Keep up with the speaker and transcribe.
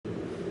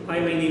Hi,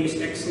 my name is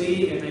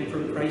Xley, and I'm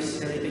from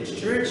Christ Heritage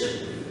Church.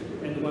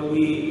 And while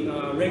we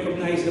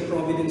recognize the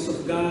providence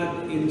of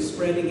God in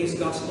spreading His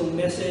gospel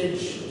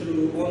message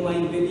through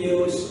online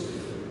videos,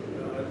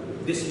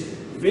 this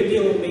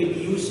video may be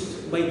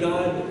used by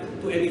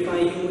God to edify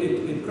you and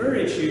to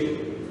encourage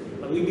you.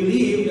 But we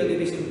believe that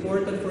it is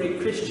important for a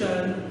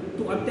Christian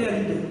to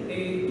attend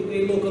to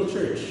a local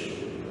church.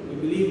 We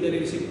believe that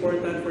it is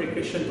important for a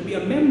Christian to be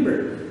a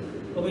member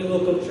of a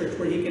local church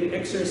where he can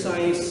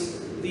exercise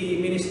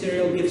the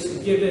ministerial gifts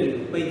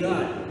given by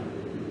God.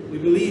 We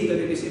believe that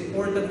it is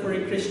important for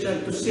a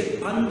Christian to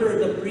sit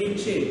under the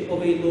preaching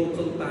of a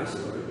local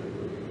pastor.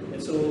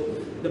 And so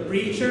the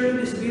preacher in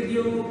this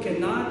video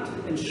cannot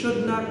and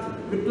should not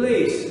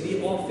replace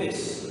the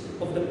office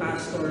of the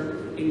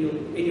pastor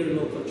in your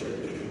local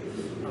church.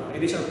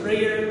 It is our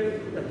prayer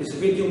that this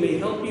video may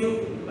help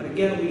you, but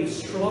again, we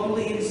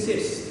strongly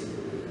insist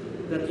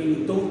that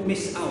you don't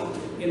miss out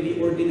in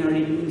the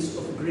ordinary means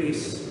of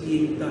grace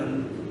being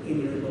done in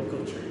your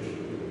local church.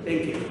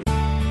 Thank you.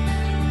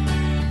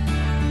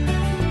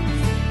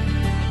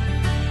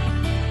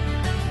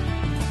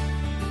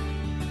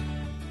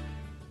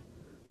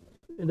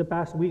 In the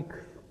past week,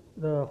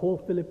 the whole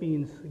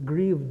Philippines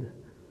grieved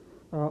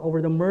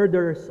over the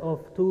murders of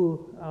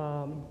two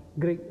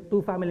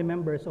family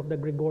members of the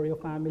Gregorio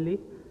family,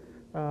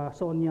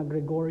 Sonia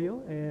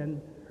Gregorio and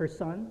her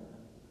son,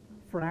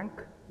 Frank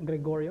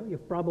Gregorio.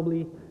 You've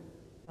probably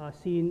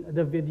seen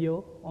the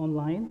video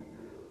online.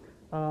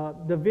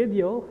 The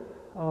video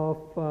of,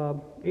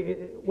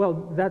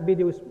 that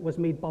video was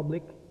made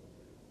public.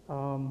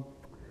 The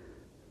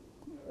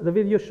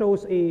video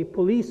shows a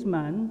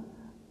policeman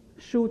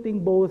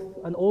shooting both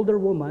an older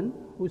woman,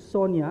 who's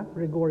Sonia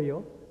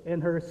Gregorio,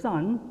 and her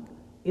son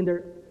in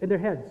their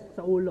heads,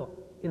 sa ulo,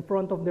 in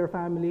front of their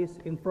families,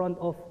 in front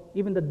of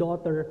even the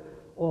daughter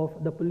of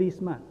the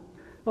policeman.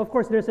 Of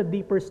course, there's a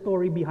deeper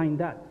story behind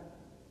that,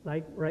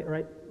 like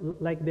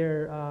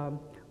their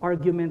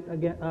argument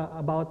again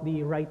about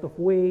the right of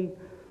way.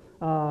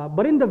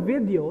 But in the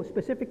video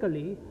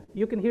specifically,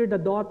 you can hear the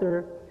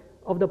daughter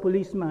of the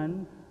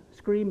policeman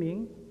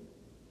screaming,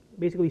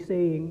 basically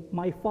saying,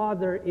 "My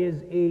father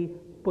is a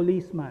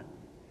policeman."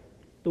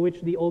 To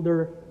which the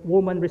older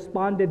woman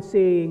responded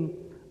saying,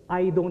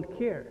 "I don't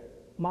care,"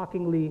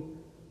 mockingly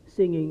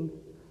singing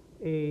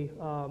a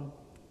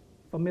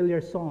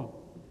familiar song.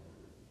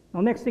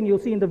 Now, next thing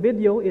you'll see in the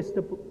video is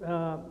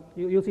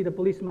you'll see the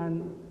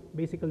policeman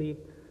basically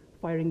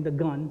firing the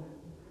gun,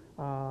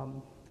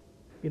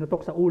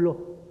 pinutok sa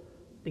ulo,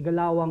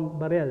 tigalawang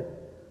barel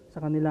sa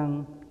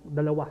kanilang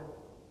dalawa.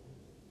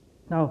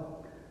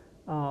 Now,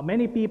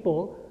 many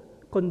people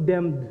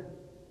condemned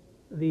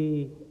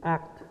the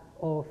act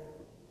of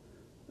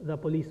the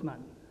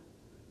policeman,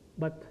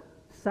 but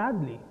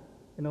sadly,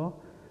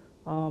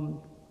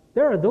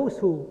 there are those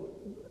who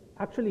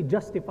actually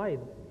justified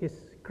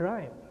his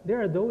crime. There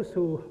are those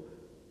who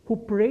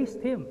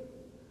praised him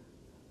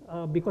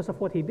because of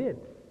what he did,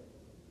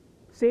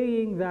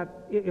 saying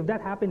that if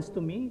that happens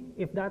to me,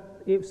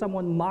 if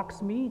someone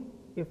mocks me,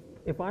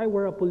 if I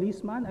were a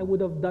policeman, I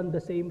would have done the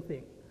same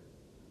thing.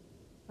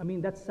 I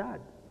mean, that's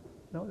sad,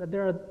 that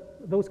there are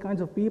those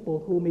kinds of people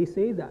who may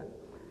say that.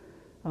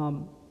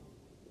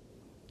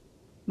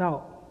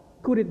 Now,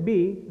 could it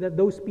be that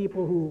those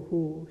people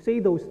who say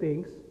those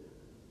things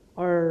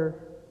are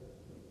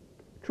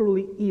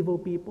truly evil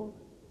people?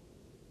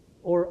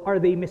 Or are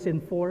they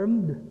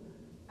misinformed?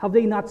 Have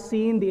they not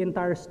seen the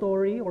entire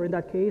story, or in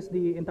that case,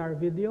 the entire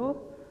video?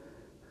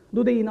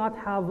 Do they not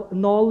have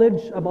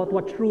knowledge about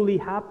what truly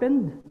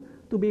happened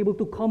to be able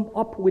to come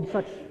up with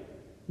such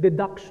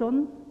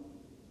deduction?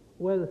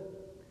 Well,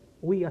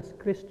 we as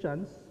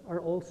Christians are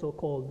also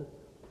called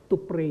to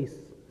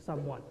praise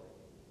someone.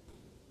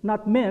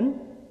 Not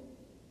men,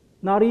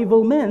 not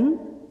evil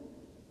men,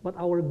 but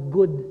our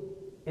good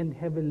and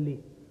heavenly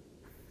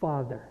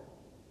Father.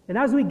 And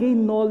as we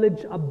gain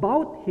knowledge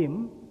about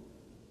Him,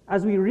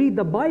 as we read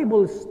the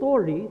Bible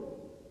story,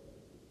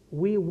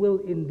 we will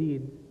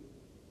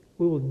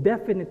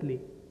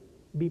definitely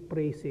be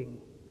praising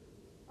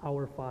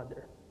our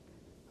Father.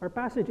 Our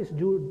passage is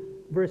Jude,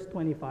 verse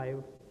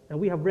 25, and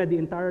we have read the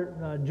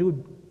entire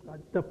Jude,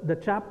 the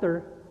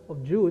chapter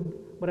of Jude,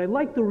 but I'd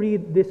like to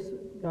read this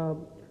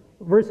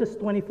verses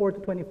 24 to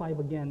 25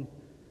 again,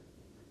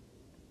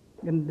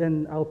 and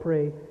then I'll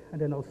pray,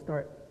 and then I'll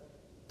start.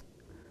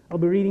 I'll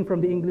be reading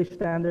from the English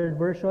Standard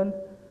Version.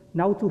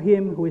 Now to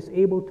Him who is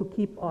able to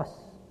keep us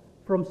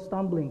from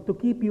stumbling, to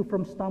keep you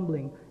from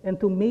stumbling, and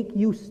to make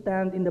you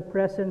stand in the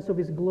presence of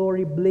His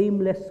glory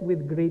blameless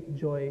with great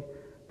joy,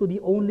 to the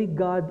only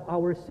God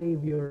our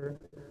Savior,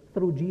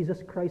 through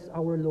Jesus Christ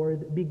our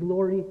Lord, be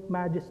glory,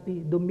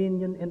 majesty,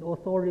 dominion, and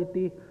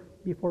authority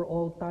before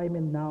all time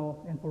and now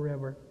and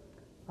forever.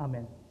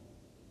 Amen.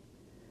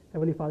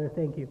 Heavenly Father,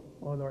 thank you,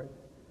 O Lord,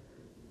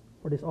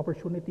 for this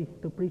opportunity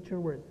to preach your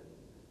word.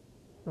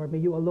 Lord, may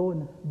you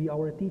alone be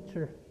our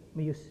teacher.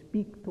 May you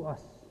speak to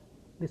us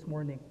this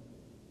morning.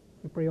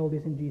 We pray all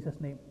this in Jesus'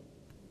 name.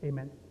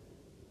 Amen.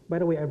 By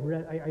the way, I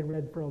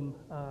read from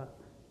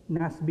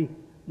NASB,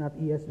 not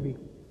ESV.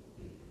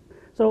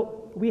 So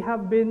So we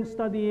have been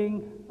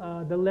studying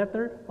the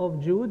letter of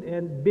Jude,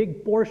 and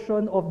big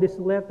portion of this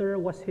letter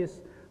was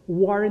his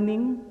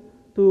warning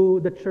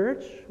to the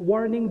church,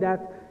 warning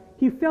that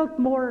he felt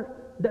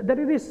that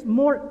it is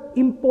more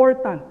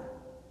important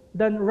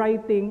than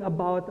writing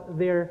about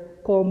their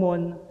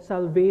common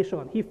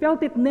salvation. He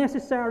felt it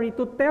necessary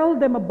to tell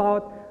them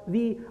about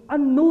the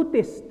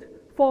unnoticed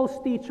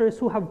false teachers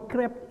who have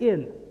crept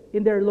in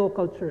their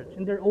local church,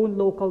 in their own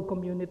local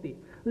community,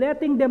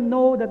 letting them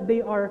know that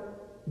they are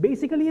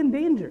basically in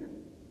danger.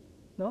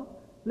 No?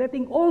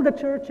 Letting all the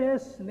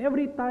churches and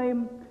every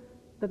time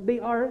that they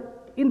are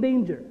in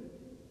danger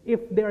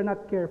if they are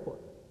not careful.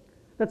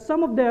 That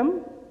some of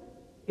them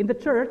in the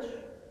church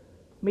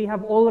may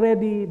have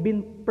already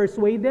been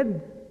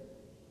persuaded,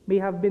 may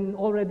have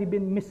already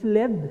been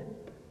misled,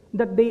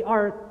 that they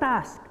are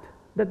tasked,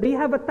 that they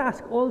have a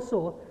task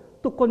also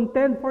to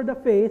contend for the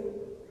faith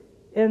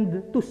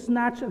and to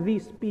snatch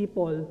these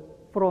people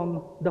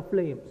from the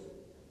flames.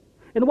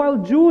 And while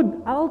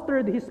Jude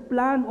altered his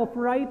plan of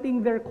writing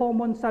about their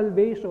common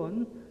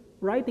salvation,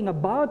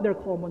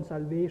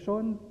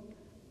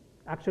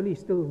 actually he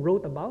still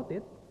wrote about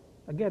it.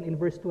 Again, in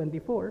verse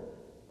 24,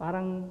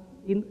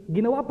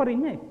 ginawa pa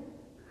rin niya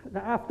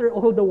after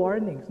all the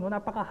warnings. No?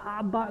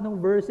 Napakahaba ng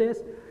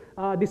verses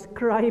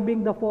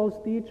describing the false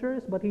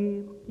teachers, but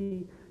he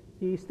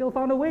still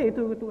found a way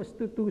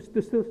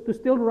to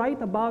still write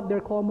about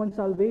their common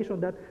salvation,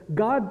 that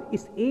God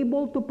is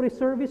able to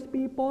preserve His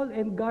people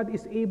and God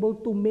is able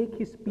to make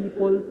His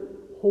people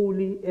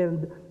holy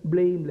and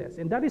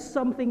blameless. And that is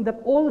something that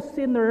all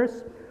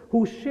sinners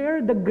who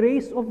share the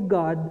grace of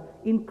God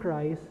in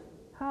Christ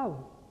have.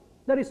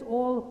 That is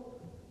all,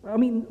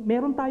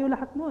 meron tayo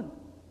lahat nun.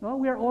 No?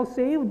 We are all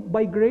saved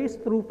by grace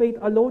through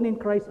faith alone in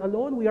Christ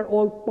alone. We are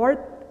all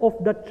part of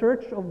the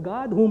church of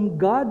God,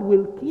 whom God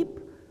will keep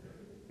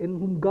and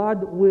whom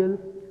God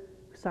will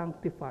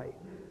sanctify.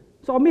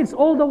 So amidst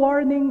all the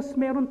warnings,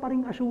 meron pa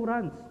ring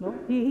assurance. No?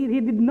 He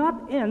did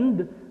not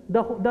end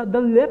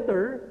the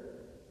letter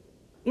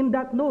in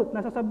that note.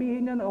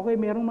 Nasasabihin niya na, okay,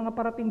 merong mga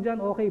parating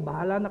dyan, okay,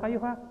 bahala na kayo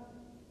ha.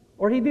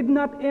 Or he did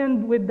not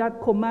end with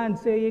that command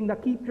saying na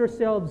keep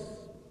yourselves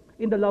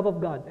in the love of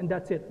God and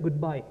that's it,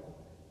 goodbye.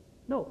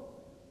 No.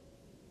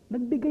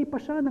 Nagbigay pa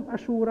siya ng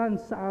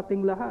assurance sa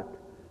ating lahat.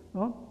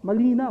 No?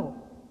 Malinaw.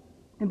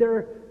 And there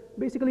are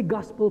basically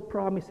gospel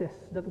promises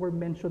that were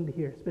mentioned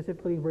here,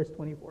 specifically in verse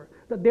 24.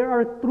 That there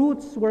are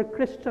truths where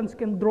Christians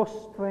can draw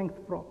strength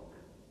from.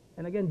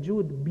 And again,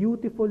 Jude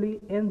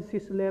beautifully ends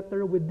his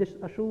letter with this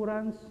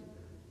assurance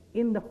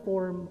in the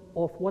form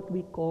of what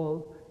we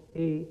call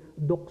a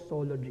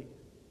doxology.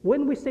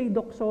 When we say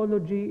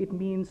doxology, it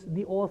means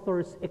the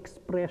author's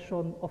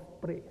expression of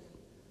praise.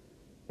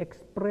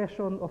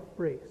 Expression of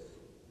praise.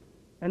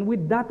 And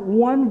with that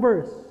one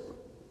verse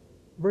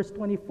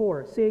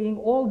 24, saying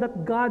all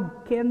that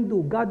God can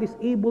do, God is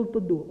able to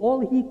do,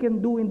 all He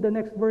can do in the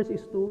next verse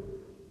is to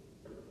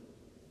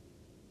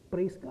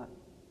praise God.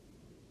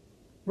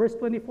 Verse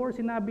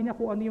 24, sinabi niya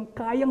kung ano yung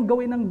kayang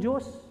gawin ng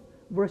Diyos.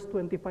 Verse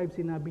 25,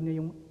 sinabi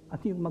niya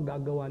ano yung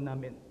magagawa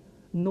namin.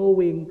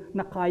 Knowing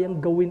na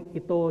kayang gawin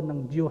ito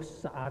ng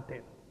Diyos sa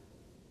atin.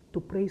 To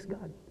praise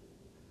God.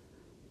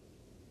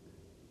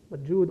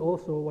 But Jude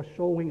also was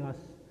showing us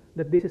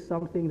that this is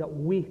something that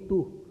we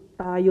too,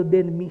 tayo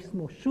din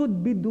mismo,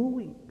 should be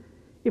doing.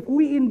 If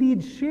we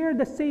indeed share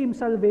the same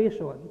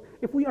salvation,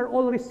 if we are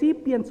all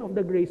recipients of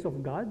the grace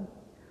of God,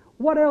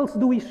 what else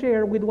do we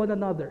share with one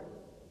another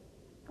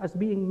as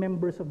being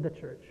members of the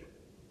church?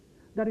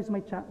 That is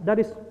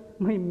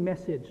my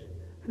message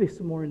this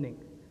morning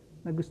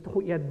na gusto ko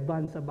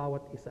i-advance sa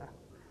bawat isa.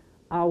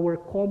 Our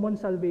common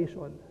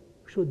salvation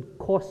should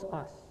cause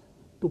us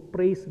to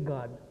praise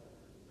God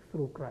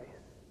through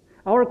Christ.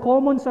 Our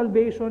common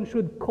salvation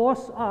should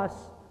cause us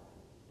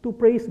to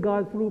praise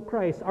God through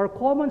Christ. Our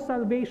common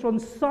salvation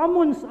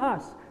summons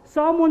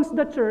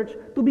the church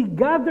to be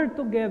gathered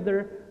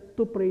together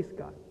to praise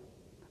God.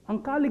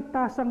 Ang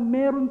kaligtasang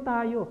meron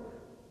tayo,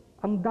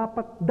 ang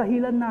dapat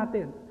dahilan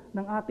natin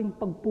ng ating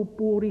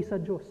pagpupuri sa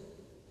Diyos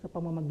sa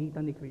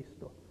pamamagitan ni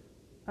Kristo.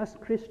 As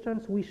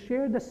Christians, we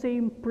share the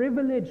same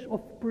privilege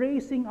of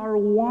praising our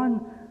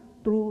one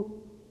true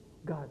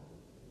God.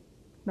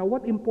 Now,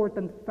 what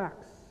important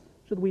facts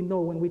should we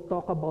know when we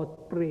talk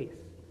about praise?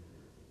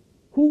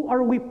 Who are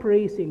we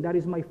praising? That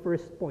is my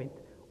first point.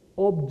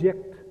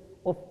 Object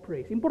of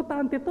praise.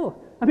 Importante to.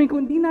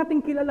 Kung hindi natin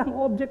kilala ang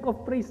object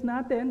of praise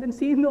natin, then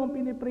sino ang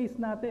pinipraise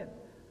natin?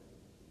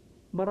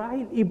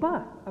 Marahil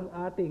iba ang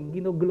ating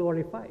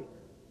gino-glorify.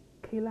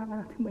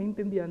 Kailangan natin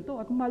maintindihan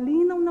to. At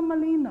malinaw na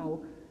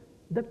malinaw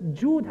that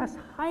Jude has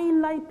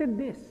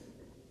highlighted this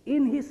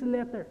in his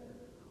letter.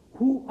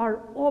 Who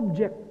our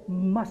object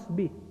must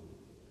be.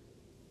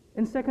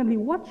 And secondly,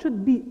 what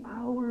should be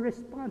our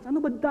response? Ano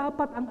ba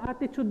dapat ang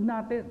attitude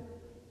natin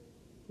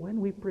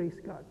when we praise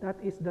God? That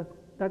is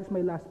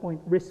my last point,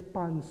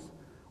 response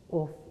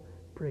of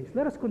praise.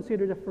 Let us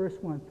consider the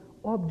first one,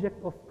 object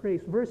of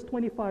praise. Verse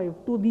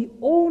 25, to the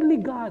only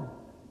God.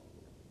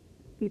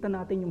 Kita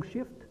natin yung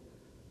shift,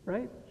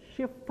 right?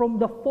 Shift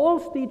from the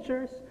false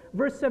teachers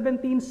Verse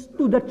 17,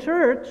 to the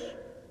church.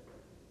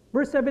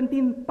 Verse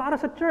 17, para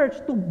sa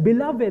church, to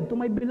beloved, to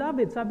my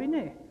beloved, sabi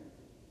niya eh.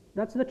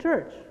 That's the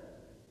church.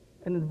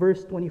 And in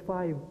verse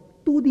 25,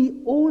 to the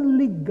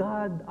only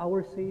God,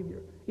 our Savior.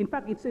 In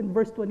fact, it's in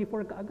verse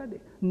 24 kaagad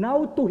eh.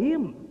 Now to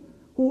Him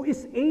who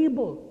is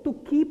able to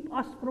keep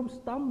us from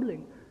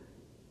stumbling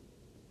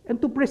and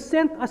to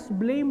present us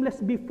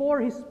blameless before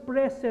His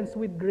presence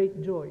with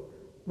great joy.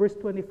 Verse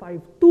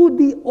 25, to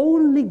the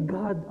only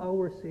God,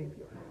 our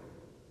Savior.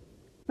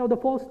 Now, the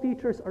false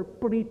teachers are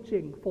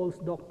preaching false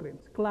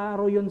doctrines.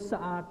 Klaro yun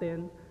sa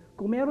atin.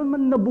 Kung meron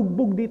man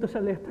nabugbog dito sa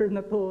letter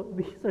na to,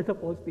 these are the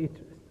false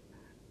teachers.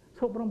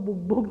 Sobrang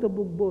bugbog na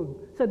bugbog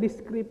sa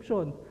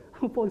description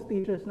ng false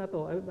teachers na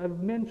to. I've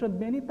mentioned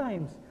many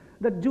times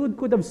that Jude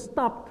could have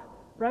stopped,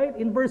 right,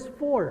 in verse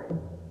 4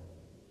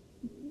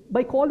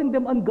 by calling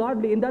them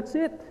ungodly, and that's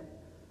it.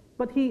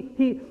 But he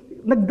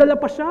nagdala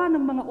pa siya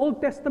ng mga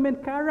Old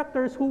Testament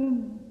characters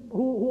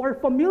who are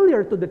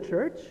familiar to the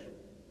church,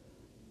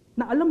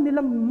 na alam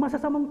nilang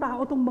masasamang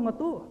tao tong mga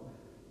to.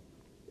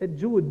 And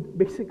Jude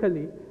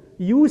basically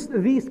used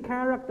these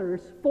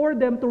characters for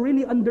them to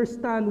really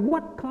understand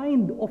what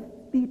kind of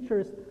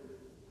teachers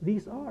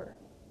these are.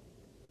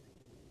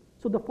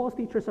 So the false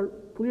teachers are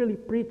clearly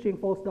preaching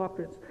false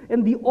doctrines.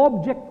 And the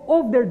object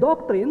of their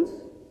doctrines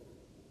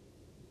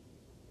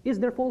is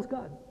their false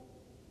God.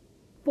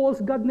 False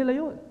God nila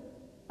yun.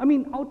 I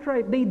mean,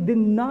 outright, they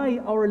deny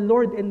our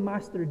Lord and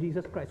Master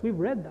Jesus Christ. We've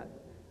read that.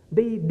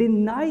 They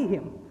deny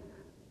Him.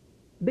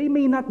 They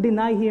may not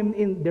deny Him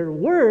in their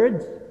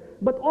words,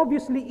 but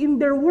obviously in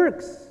their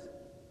works.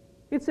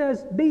 It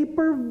says, they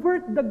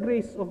pervert the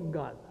grace of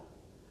God,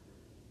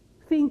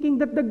 thinking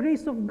that the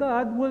grace of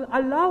God will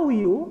allow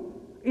you,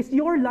 is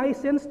your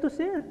license to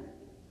sin.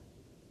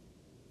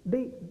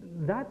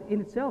 That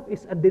in itself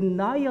is a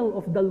denial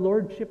of the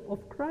lordship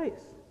of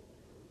Christ.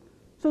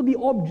 So the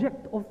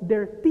object of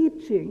their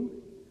teaching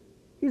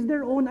is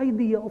their own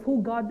idea of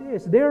who God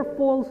is, their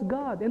false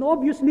God. And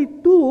obviously,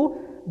 too,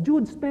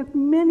 Jude spent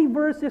many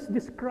verses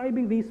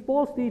describing these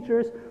false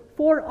teachers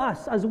for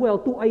us as well,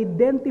 to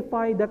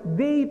identify that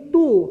they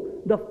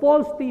too, the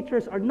false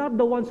teachers, are not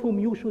the ones whom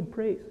you should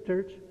praise,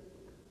 church.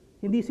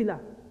 Hindi sila.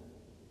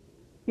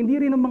 Hindi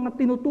rin ang mga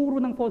tinuturo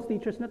ng false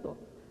teachers na to.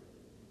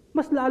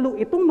 Mas lalo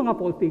itong mga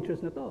false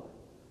teachers na to.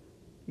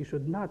 You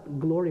should not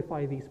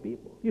glorify these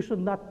people. You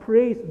should not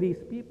praise these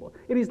people.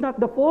 It is not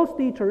the false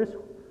teachers,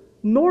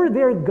 nor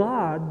their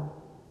God,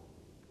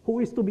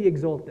 who is to be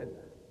exalted,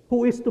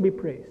 who is to be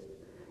praised.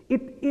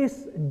 It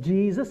is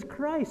Jesus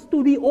Christ, to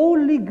the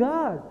only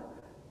God.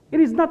 It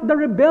is not the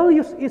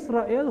rebellious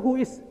Israel who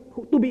is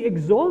to be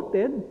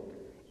exalted.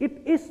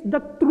 It is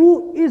the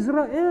true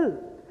Israel.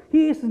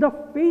 He is the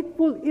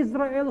faithful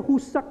Israel who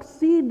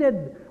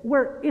succeeded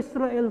where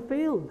Israel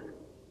failed.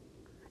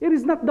 It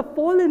is not the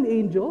fallen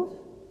angels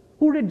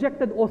who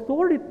rejected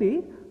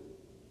authority.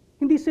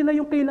 Hindi sila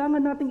yung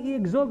kailangan nating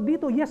i-exalt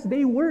dito. Yes,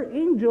 they were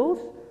angels,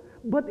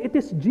 but it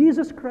is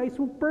Jesus Christ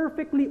who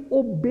perfectly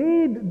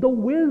obeyed the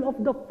will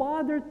of the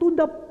Father to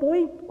the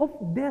point of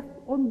death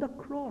on the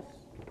cross.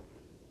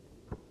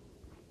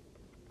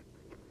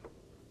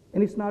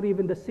 And it's not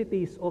even the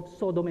cities of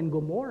Sodom and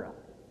Gomorrah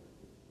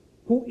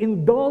who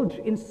indulged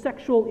in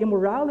sexual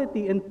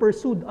immorality and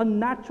pursued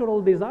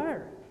unnatural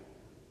desire.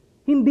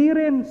 Hindi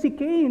rin si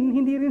Cain,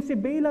 hindi rin si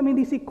Balaam,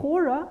 hindi si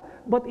Korah,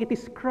 but it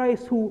is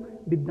Christ who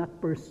did not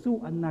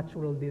pursue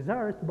unnatural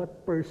desires,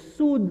 but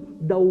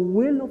pursued the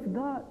will of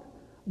God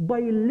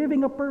by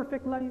living a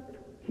perfect life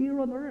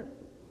here on earth.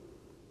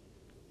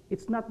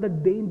 It's not the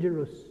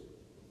dangerous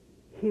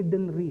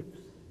hidden reefs.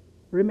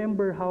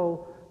 Remember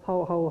how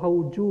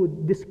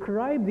Jude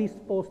described these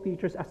false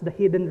teachers as the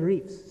hidden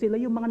reefs. Sila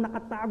yung mga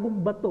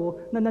nakatagong bato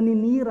na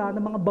naninira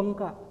ng mga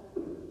bangka.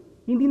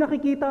 Hindi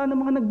nakikita ng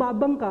mga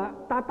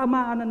nagbabangka,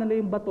 tatamaan na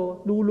nila yung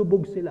bato,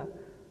 lulubog sila.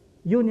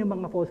 Yun yung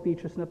mga false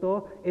teachers na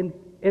to. And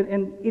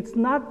it's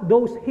not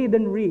those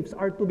hidden reefs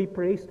are to be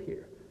praised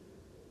here.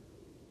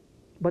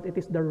 But it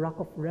is the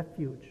rock of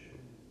refuge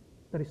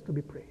that is to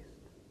be praised.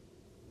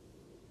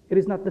 It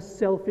is not the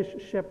selfish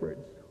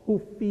shepherds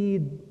who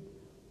feed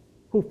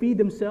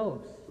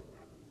themselves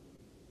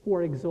who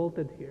are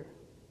exalted here.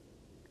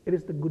 It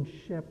is the good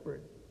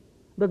shepherd.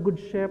 The good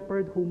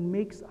shepherd who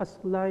makes us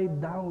lie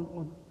down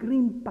on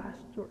green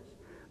pastures.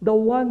 The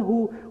one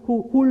who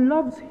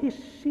loves his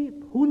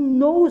sheep, who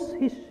knows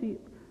his sheep,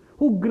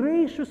 who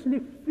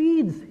graciously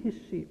feeds his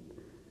sheep.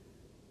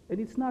 And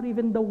it's not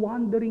even the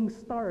wandering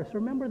stars.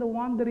 Remember the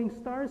wandering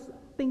stars?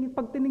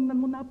 Pag tiningnan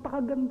mo,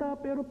 napakaganda,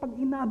 pero pag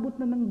inabot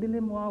na ng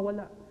dilim,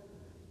 mawawala.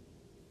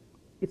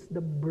 It's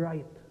the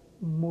bright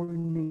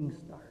morning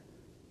star.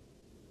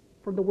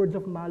 From the words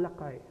of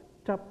Malachi,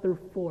 chapter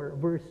 4,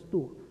 verse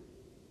 2,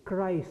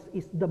 Christ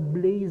is the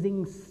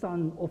blazing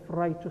sun of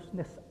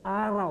righteousness,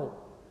 araw.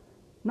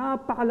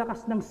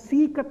 Napakalakas ng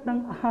sikat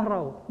ng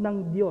araw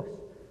ng Diyos.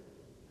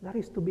 That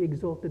is to be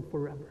exalted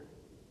forever.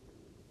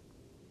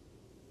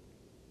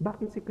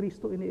 Bakit si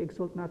Kristo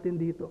ini-exalt natin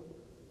dito?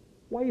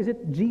 Why is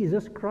it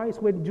Jesus Christ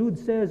when Jude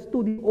says,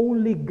 to the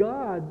only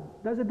God?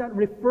 Doesn't that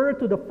refer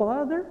to the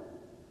Father?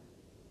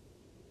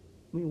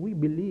 I mean, we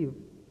believe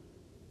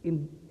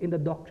in the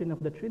doctrine of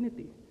the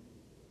Trinity.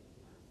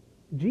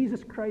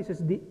 Jesus Christ is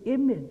the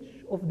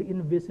image of the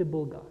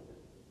invisible God.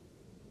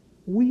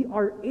 We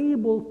are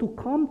able to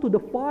come to the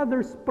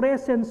Father's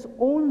presence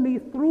only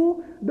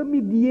through the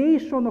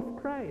mediation of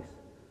Christ.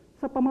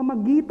 Sa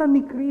pamamagitan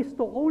ni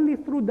Kristo, only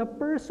through the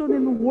person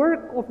and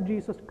work of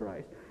Jesus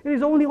Christ. It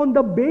is only on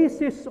the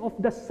basis of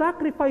the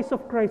sacrifice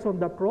of Christ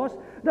on the cross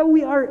that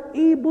we are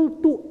able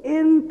to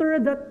enter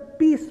that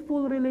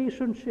peaceful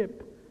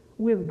relationship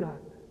with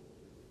God.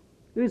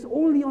 It is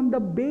only on the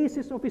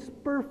basis of His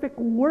perfect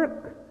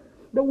work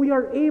that we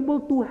are able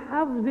to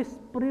have this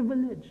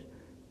privilege,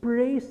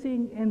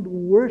 praising and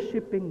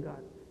worshiping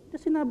God.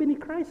 Kasi sinabi ni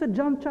Christ sa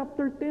John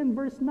chapter 10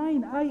 verse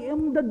 9, I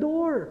am the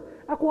door.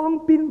 Ako ang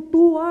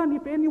pintuan.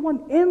 If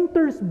anyone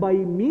enters by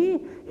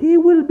me, he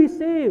will be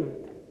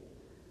saved.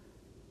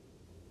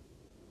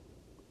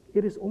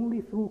 It is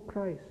only through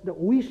Christ that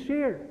we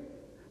share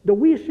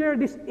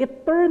this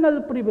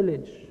eternal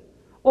privilege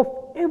of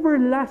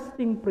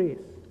everlasting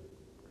praise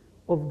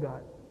of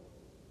God.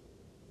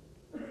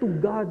 To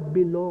God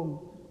belongs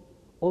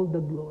all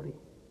the glory.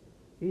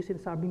 Yung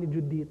sinasabi ni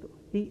Jude dito.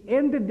 He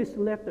ended this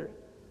letter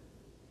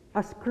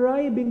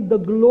ascribing the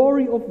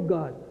glory of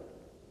God.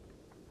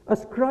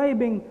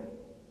 Ascribing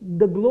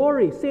the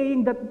glory,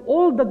 saying that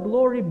all the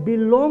glory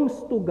belongs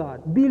to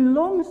God,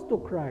 belongs to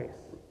Christ.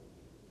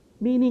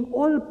 Meaning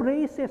all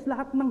praises,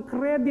 lahat ng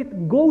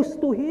credit goes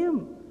to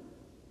Him.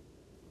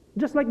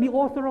 Just like the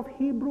author of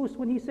Hebrews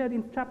when he said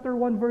in chapter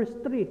 1 verse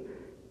 3,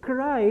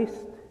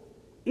 Christ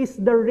is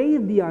the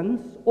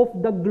radiance of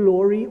the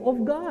glory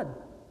of God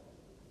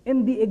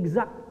and the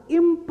exact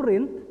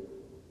imprint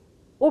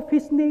of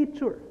His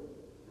nature.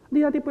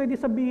 Hindi natin pwede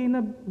sabihin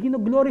na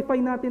gino-glorify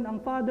natin ang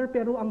Father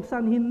pero ang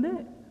Son hindi.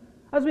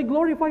 As we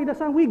glorify the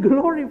Son, we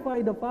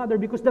glorify the Father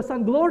because the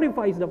Son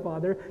glorifies the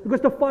Father,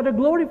 because the Father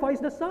glorifies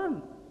the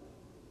Son.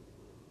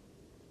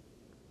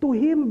 To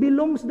Him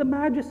belongs the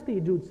majesty,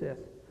 Jude says.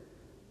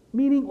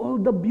 Meaning all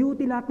the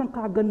beauty, lahat ng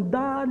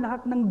kagandahan,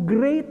 lahat ng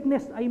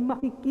greatness ay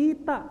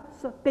makikita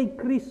kay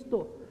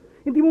Kristo.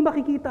 Hindi mo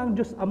makikita ang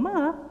Diyos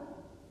Ama,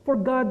 for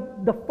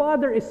God the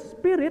Father is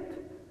Spirit,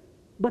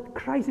 but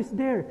Christ is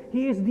there.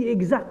 He is the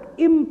exact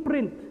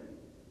imprint.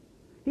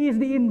 He is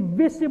the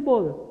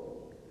invisible.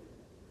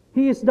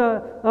 He is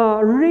the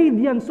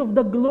radiance of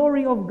the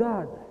glory of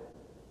God.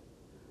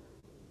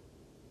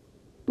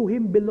 To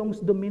Him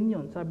belongs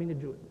dominion, sabi ni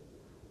Jude.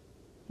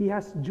 He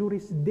has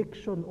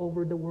jurisdiction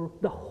over the world,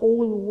 the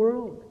whole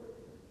world.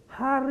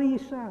 Hari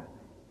siya.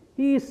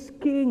 He is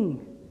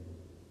king.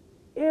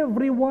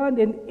 Everyone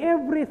and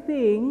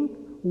everything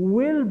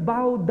will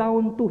bow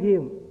down to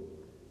Him.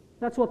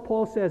 That's what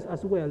Paul says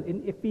as well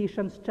in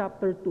Ephesians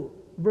chapter 2,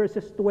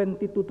 verses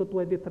 22 to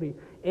 23.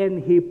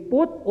 And He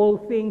put all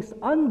things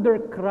under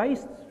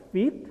Christ's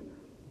feet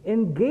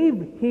and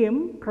gave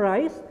Him,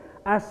 Christ,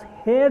 as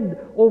head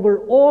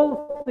over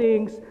all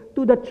things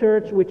to the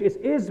church, which is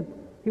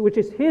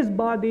His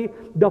body,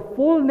 the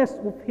fullness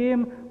of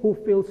Him who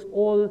fills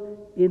all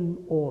in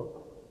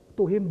all.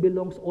 To Him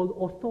belongs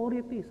all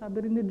authority,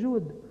 sabi rin ni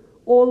Jude.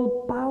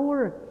 All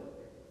power.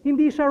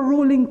 Hindi siya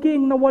ruling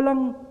king na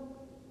walang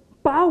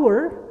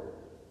power.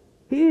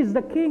 He is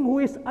the king who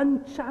is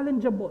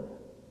unchallengeable.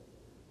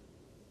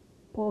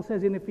 Paul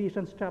says in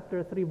Ephesians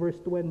chapter 3 verse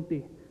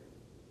 20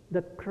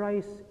 that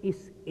Christ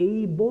is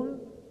able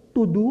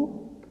to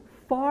do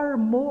far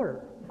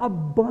more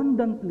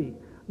abundantly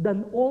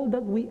than all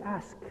that we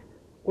ask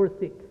or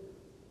think.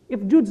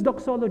 If Jude's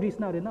doxology is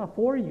not enough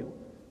for you,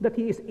 that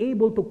He is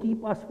able to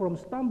keep us from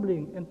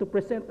stumbling and to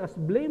present us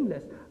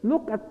blameless,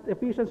 look at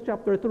Ephesians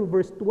chapter 2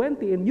 verse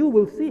 20 and you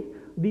will see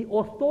the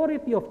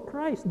authority of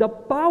Christ, the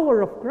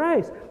power of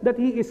Christ, that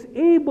He is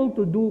able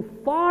to do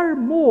far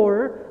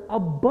more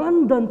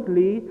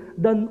abundantly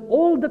than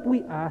all that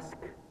we ask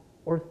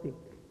or think.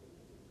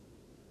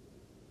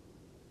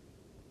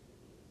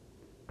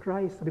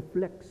 Christ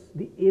reflects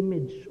the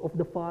image of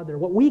the Father.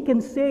 What we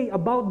can say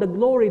about the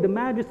glory, the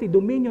majesty,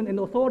 dominion, and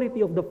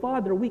authority of the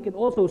Father, we can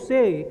also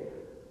say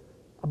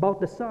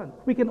about the Son.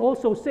 We can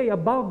also say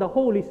about the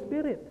Holy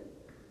Spirit.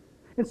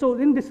 And so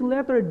in this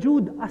letter,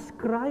 Jude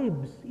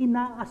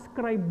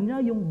ina-ascribe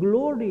niya yung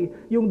glory,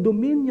 yung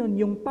dominion,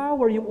 yung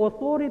power, yung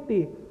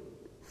authority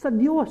sa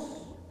Diyos.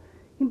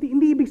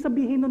 Hindi ibig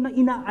sabihin nun na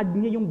ina-add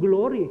niya yung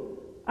glory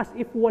as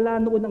if wala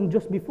noon ang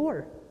Diyos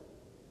before.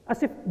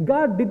 As if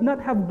God did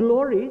not have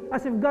glory,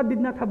 as if God did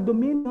not have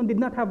dominion, did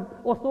not have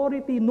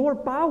authority nor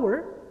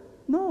power.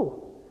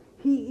 No.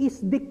 He is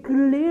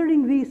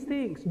declaring these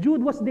things.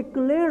 Jude was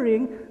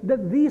declaring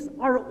that these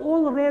are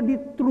already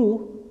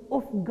true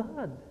of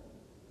God.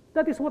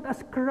 That is what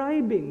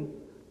ascribing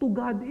to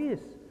God is,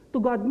 to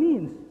God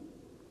means.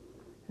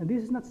 And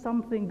this is not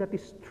something that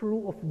is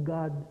true of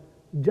God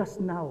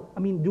just now. I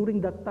mean,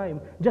 during that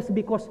time, just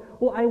because,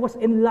 I was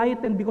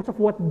enlightened because of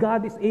what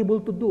God is able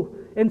to do.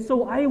 And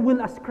so I will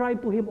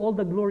ascribe to Him all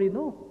the glory.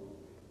 No.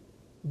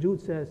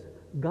 Jude says,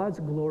 God's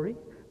glory,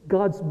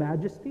 God's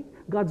majesty,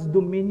 God's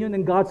dominion,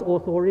 and God's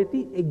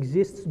authority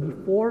exists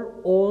before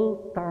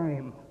all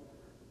time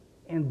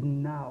and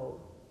now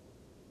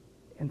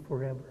and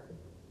forever.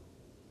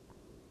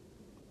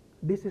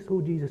 This is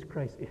who Jesus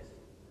Christ is.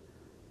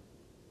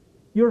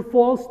 Your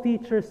false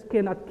teachers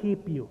cannot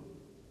keep you.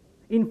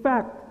 In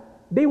fact,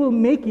 they will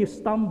make you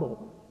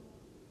stumble.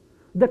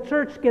 The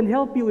church can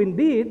help you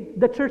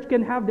indeed. The church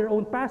can have their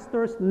own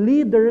pastors,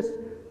 leaders,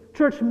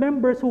 church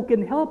members who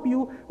can help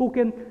you,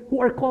 who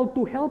are called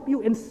to help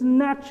you and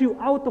snatch you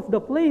out of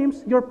the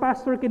flames. Your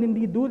pastor can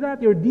indeed do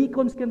that. Your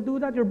deacons can do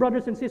that. Your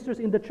brothers and sisters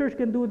in the church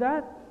can do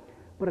that.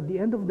 But at the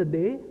end of the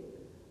day,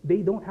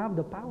 they don't have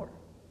the power.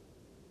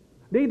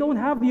 They don't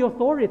have the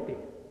authority.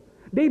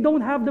 They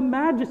don't have the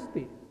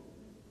majesty.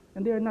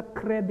 And they are not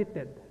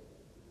credited.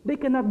 They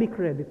cannot be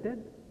credited.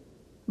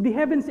 The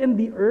heavens and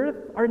the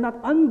earth are not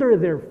under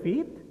their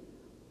feet.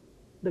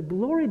 The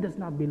glory does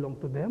not belong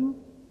to them.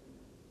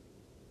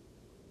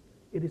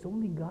 It is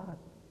only God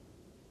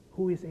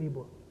who is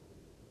able.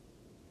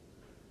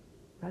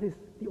 That is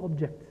the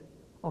object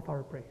of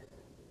our praise.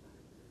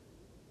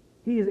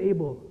 He is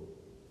able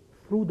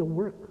through the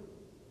work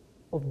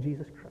of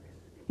Jesus Christ.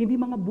 Hindi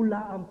mga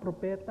bulaang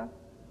propeta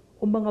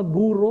o mga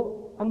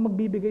guro ang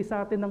magbibigay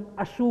sa atin ng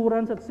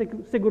assurance at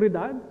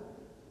seguridad.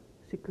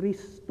 Si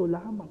Kristo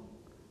lamang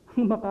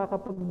ang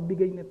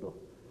makakapagbigay nito.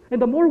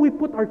 And the more we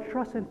put our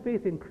trust and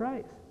faith in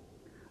Christ,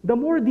 the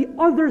more the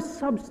other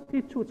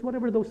substitutes,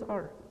 whatever those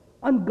are,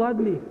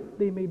 ungodly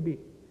they may be,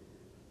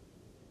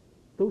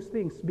 those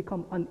things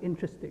become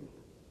uninteresting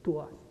to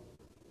us.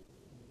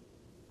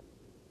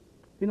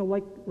 You know,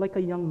 like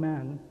a young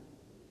man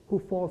who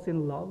falls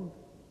in love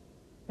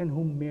and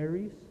who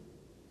marries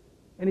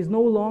and is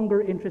no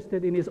longer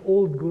interested in his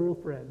old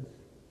girlfriends.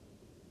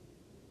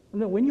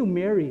 When you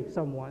marry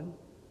someone,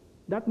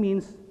 that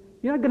means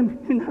you're not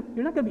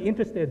going to be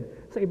interested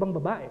sa ibang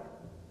babae.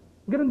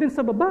 Ganon din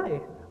sa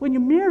babae. When you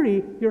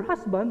marry your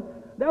husband,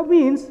 that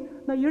means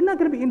that you're not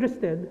going to be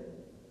interested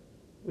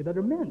with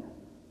other men.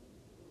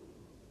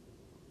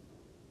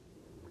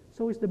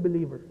 So is the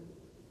believer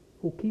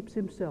who keeps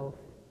himself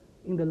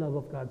in the love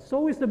of God.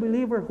 So is the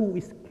believer who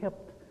is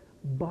kept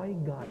by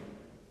God.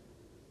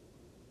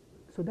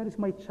 So that is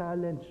my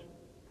challenge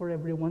for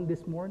everyone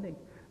this morning,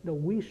 that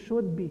we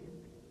should be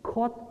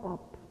caught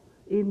up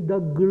in the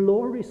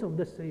glories of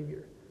the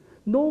Savior,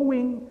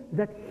 knowing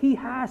that He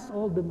has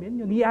all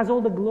dominion, He has all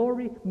the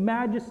glory,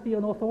 majesty,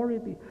 and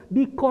authority.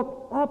 Be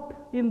caught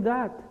up in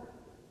that,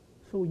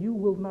 so you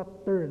will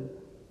not turn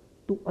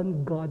to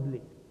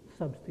ungodly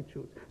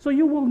substitutes. So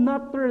you will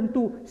not turn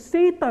to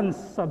Satan's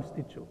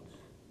substitutes.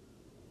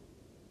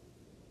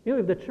 You know,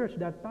 if the church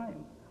that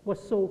time was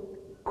so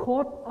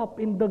caught up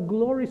in the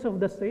glories of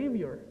the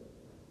Savior,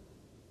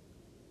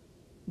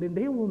 then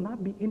they will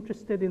not be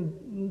interested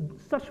in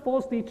such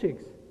false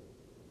teachings.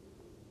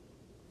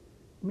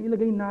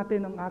 Mailagay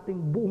natin ang ating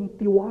buong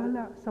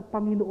tiwala sa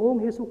Panginoong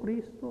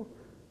Jesucristo.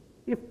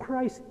 If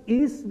Christ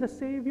is the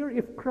Savior,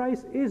 if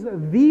Christ is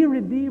the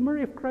Redeemer,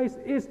 if Christ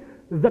is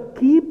the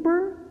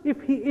Keeper, if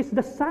He is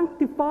the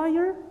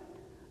Sanctifier,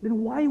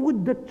 then why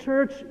would the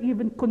church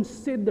even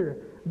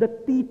consider the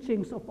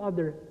teachings of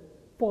other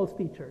false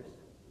teachers?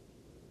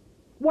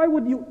 Why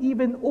would you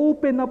even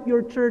open up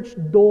your church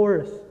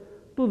doors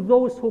to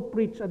those who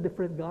preach a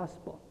different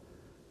gospel?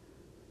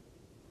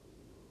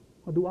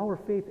 Or do our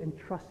faith and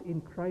trust in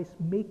Christ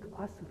make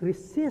us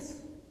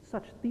resist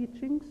such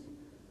teachings?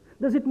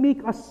 Does it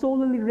make us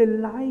solely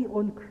rely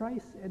on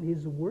Christ and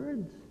His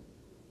words?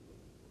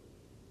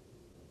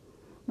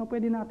 Now,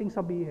 pwede nating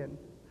sabihin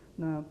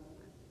na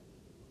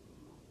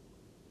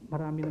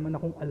marami naman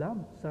akong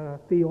alam sa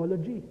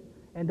theology,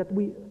 and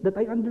that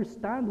I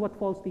understand what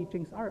false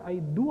teachings are. I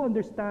do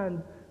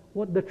understand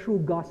what the true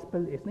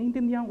gospel is.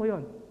 Naiintindihan ko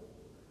yun.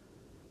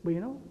 But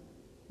you know,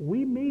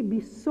 we may be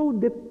so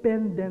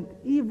dependent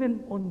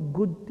even on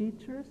good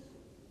teachers,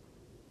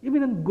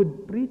 even on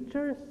good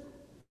preachers,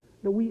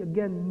 that we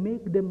again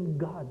make them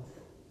gods.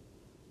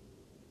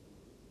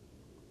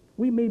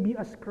 We may be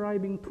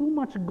ascribing too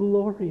much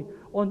glory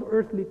on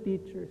earthly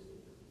teachers,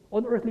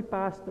 on earthly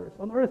pastors,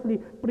 on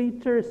earthly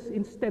preachers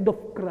instead of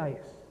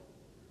Christ.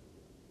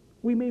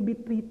 We may be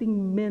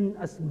treating men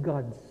as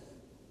gods.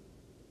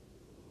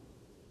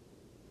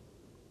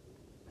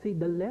 See,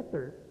 the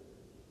letter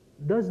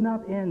does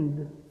not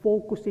end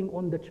focusing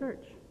on the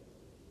church.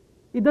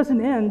 It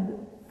doesn't end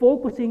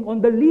focusing on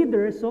the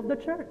leaders of the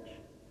church.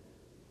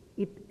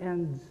 It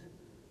ends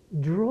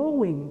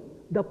drawing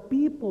the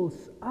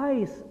people's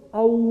eyes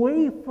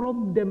away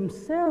from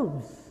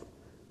themselves,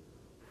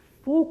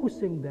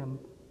 focusing them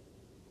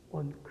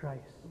on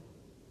Christ.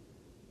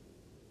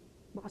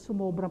 Baka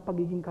sumobrang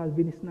pagiging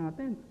Calvinist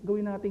natin.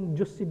 Gawin nating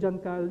Diyos si John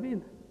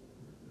Calvin.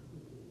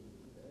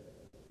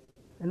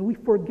 And we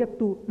forget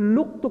to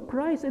look to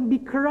Christ and be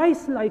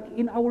Christ-like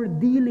in our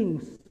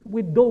dealings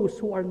with those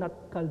who are not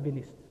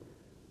Calvinists.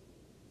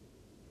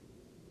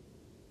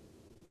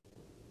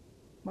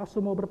 Baka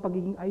sumobrang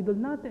pagiging idol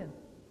natin.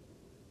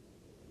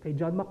 Kay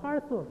John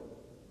MacArthur.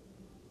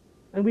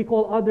 And we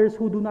call others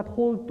who do not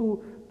hold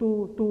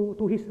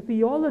to his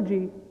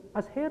theology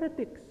as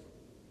heretics.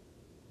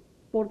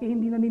 Porque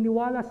hindi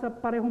naniniwala sa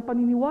parehong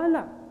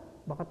paniniwala.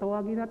 Baka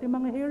tawagin natin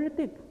mga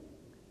heretic.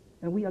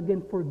 And we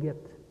again forget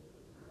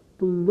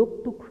to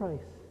look to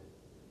Christ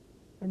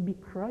and be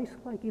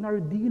Christ-like in our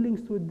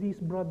dealings with these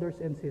brothers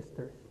and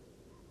sisters.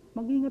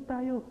 Mag-ingat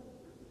tayo.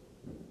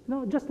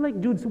 No, just like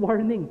Jude's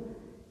warning,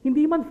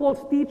 hindi man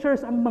false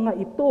teachers ang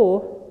mga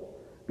ito,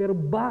 pero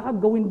baka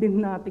gawin din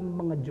nating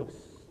mga Diyos.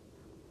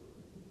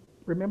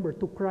 Remember,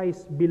 to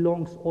Christ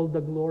belongs all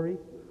the glory,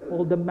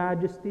 all the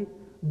majesty,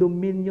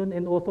 dominion,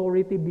 and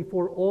authority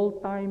before all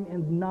time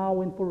and now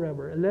and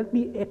forever. Let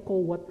me echo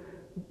what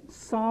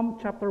Psalm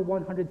chapter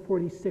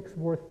 146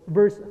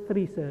 verse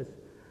 3 says,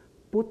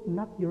 "Put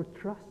not your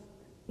trust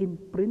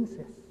in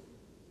princes.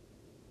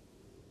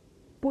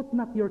 Put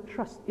not your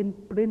trust in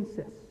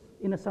princes,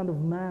 in a son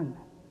of man,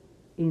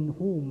 in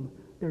whom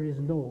there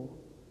is no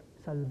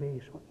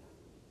salvation."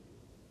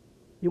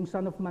 Yung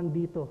son of man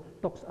dito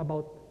talks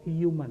about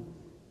human.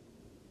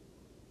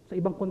 Sa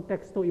ibang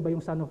konteksto, iba yung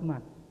son of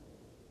man.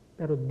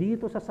 Pero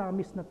dito sa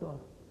psalmist na to,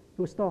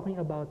 he was talking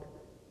about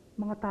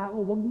mga tao,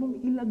 wag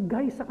mong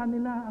ilagay sa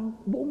kanila ang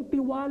buong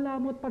tiwala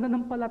mo at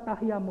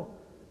pananampalataya mo.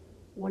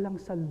 Walang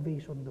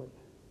salvation doon.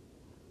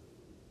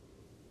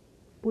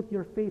 Put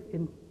your faith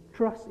in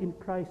trust in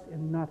Christ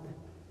and not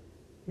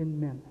in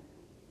men.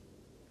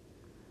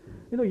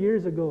 You know,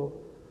 years ago,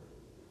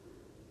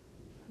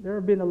 there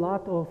have been a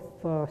lot of,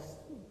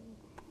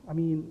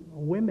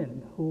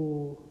 women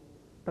who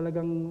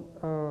talagang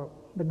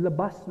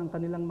naglabas ng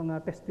kanilang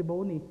mga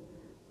testimony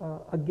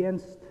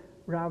against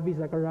Ravi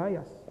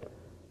Zacharias,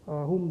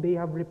 whom they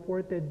have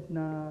reported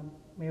na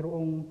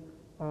mayroong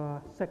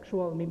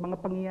may mga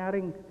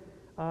pangyayaring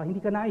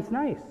hindi ka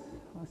nais-nais,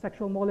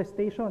 sexual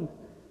molestation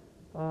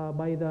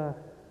by the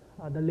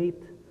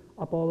late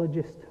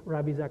apologist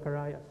Ravi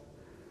Zacharias.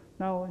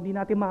 Now, hindi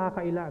natin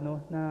makakaila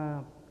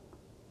na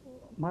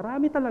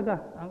marami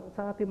talaga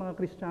sa ating mga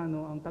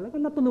Kristiyano ang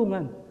talagang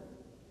natulungan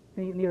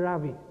ni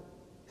Ravi,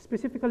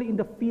 specifically in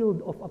the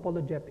field of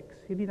apologetics.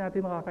 Hindi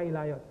natin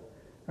makakaila yun,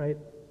 right?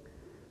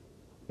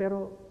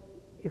 Pero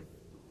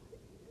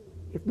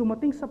if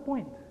dumating sa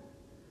point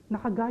na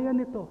kagaya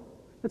nito,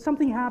 that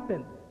something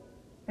happened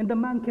and the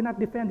man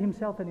cannot defend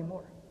himself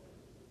anymore,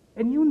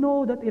 and you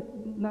know that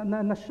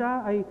na siya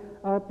ay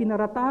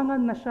pinaratangan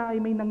na siya ay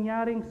may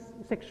nangyaring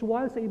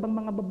sexual sa ibang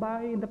mga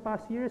babae in the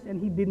past years, and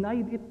he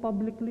denied it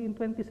publicly in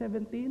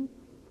 2017,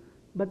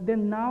 but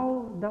then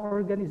now the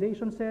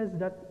organization says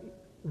that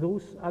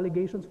those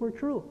allegations were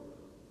true.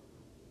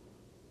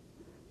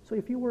 So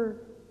if you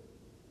were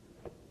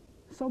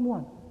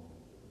someone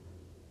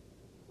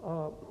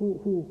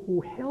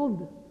who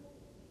held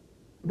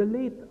the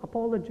late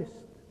apologist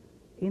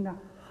in a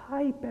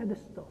high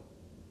pedestal,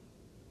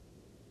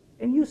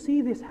 and you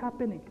see this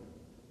happening,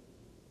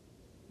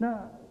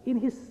 na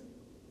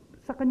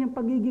sa kanyang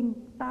pagiging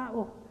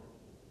tao,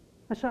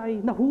 na siya ay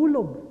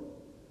nahulog,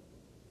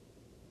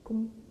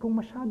 kung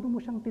masyado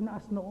mo siyang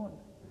tinaas noon,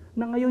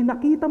 na ngayon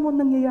nakita mo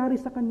nangyayari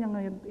sa kanya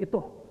ngayon,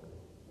 ito,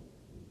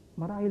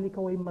 marahil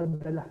ikaw ay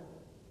madala.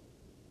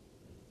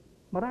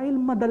 Marahil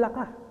madala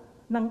ka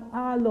ng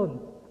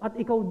alon at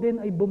ikaw din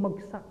ay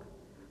bumagsak.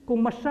 Kung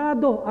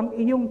masyado ang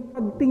iyong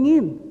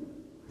pagtingin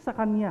sa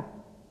kanya.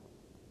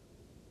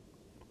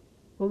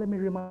 Well, let me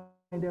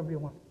remind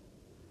everyone.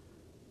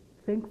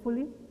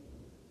 Thankfully,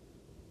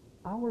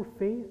 our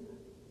faith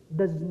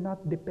does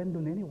not depend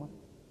on anyone.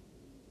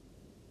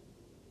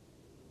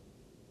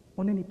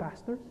 On any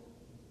pastors,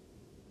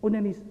 on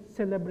any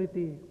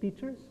celebrity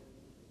teachers.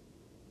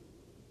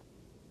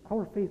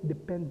 Our faith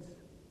depends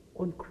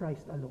on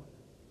Christ alone.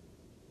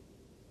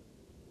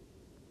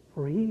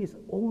 For He is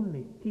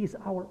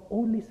our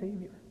only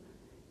Savior.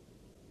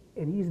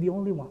 And He is the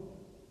only one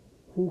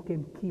who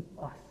can keep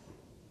us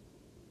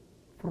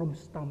from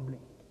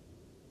stumbling.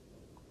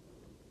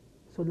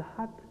 So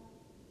lahat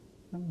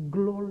ng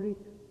glory,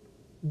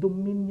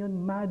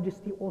 dominion,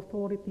 majesty,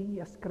 authority,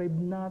 ascribe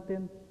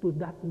natin to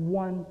that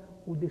one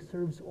who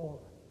deserves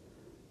all.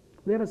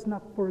 Let us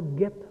not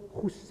forget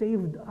who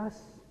saved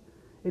us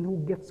and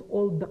who gets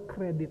all the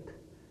credit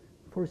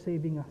for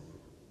saving us.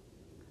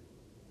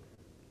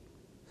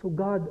 So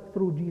God,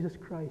 through Jesus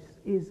Christ,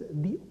 is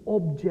the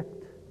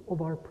object of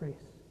our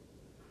praise.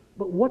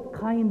 But what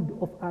kind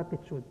of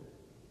attitude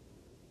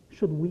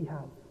should we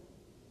have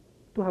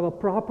to have a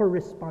proper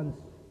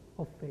response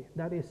of faith?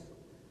 That is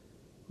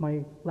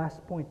my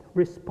last point,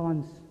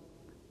 response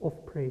of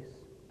praise.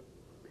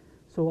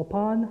 So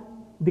upon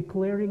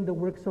declaring the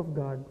works of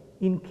God,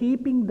 in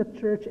keeping the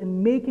church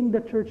and making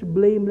the church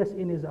blameless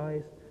in His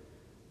eyes,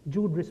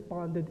 Jude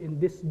responded in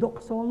this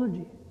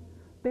doxology,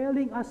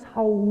 telling us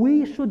how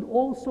we should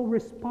also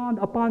respond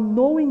upon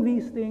knowing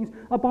these things,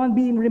 upon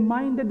being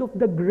reminded of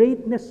the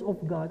greatness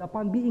of God,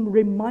 upon being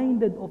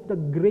reminded of the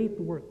great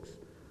works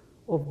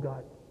of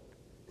God.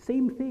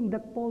 Same thing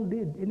that Paul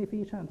did in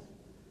Ephesians.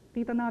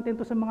 Kita natin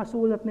to sa mga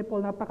sulat ni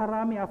Paul,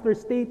 napakarami, after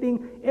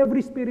stating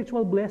every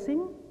spiritual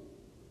blessing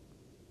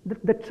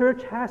that the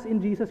church has in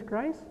Jesus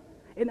Christ,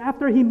 and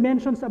after he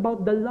mentions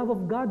about the love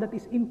of God that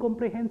is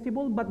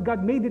incomprehensible, but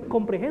God made it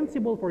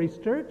comprehensible for His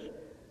church,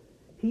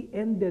 he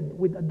ended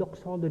with a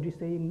doxology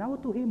saying, "Now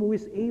to Him who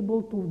is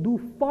able to do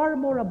far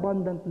more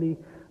abundantly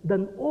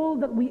than all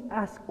that we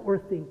ask or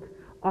think,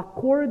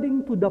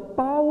 according to the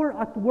power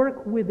at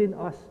work within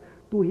us.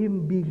 To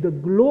Him be the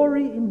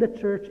glory in the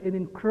church and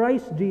in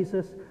Christ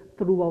Jesus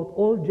throughout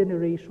all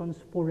generations,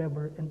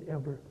 forever and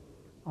ever.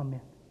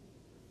 Amen.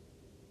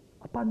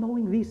 Upon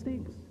knowing these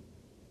things,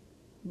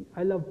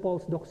 I love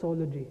Paul's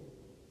doxology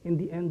in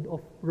the end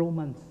of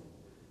Romans.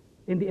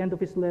 In the end of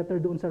his letter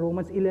doon sa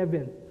Romans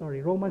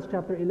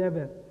chapter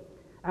 11.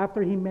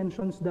 After he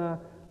mentions the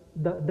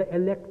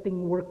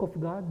electing work of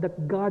God,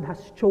 that God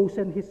has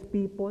chosen His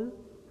people,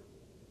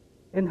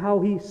 and how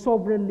He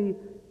sovereignly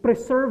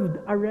preserved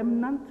a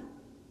remnant,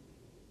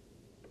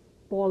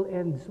 Paul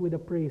ends with a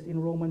praise in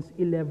Romans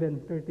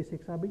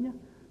 11:36. Sabi niya,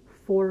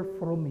 for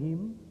from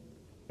Him,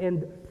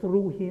 and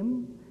through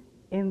Him,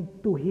 and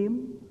to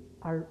Him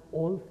are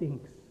all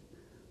things.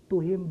 To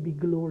Him be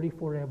glory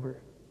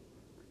forever.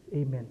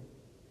 Amen.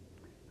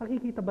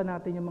 Nakikita ba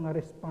natin yung mga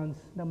response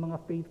ng mga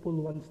faithful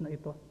ones na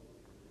ito?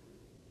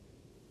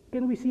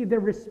 Can we see their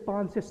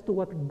responses to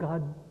what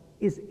God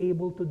is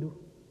able to do?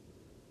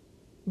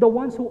 The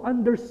ones who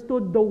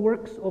understood the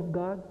works of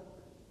God,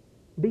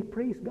 they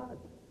praise God.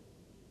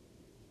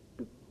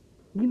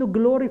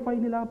 Gino-glorify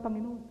nila ang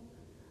Panginoon.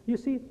 You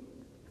see,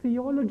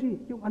 theology,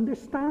 yung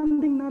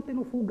understanding natin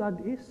of who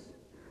God is,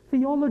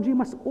 theology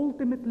must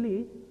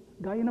ultimately,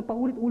 gaya na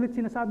paulit-ulit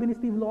sinasabi ni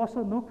Steve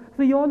Lawson, no?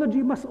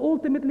 Theology must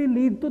ultimately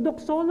lead to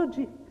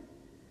doxology.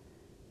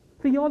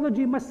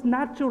 Theology must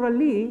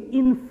naturally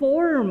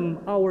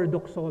inform our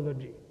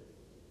doxology.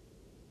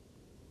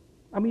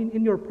 I mean,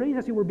 in your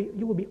praises, you will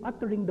be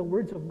uttering the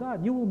words of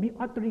God. You will be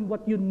uttering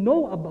what you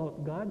know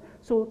about God.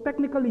 So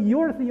technically,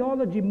 your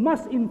theology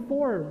must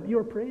inform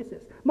your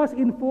praises, must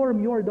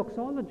inform your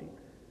doxology.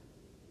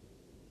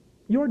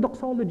 Your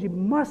doxology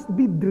must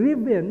be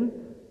driven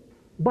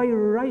by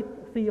right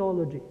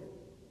theology.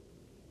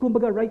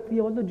 Kumbaga, right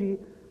theology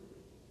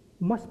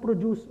must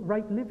produce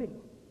right living.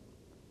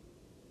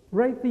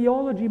 Right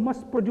theology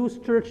must produce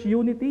church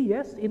unity,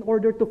 yes, in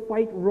order to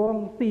fight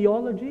wrong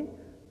theology.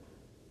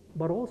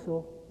 But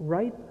also,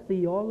 right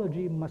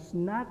theology must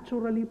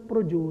naturally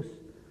produce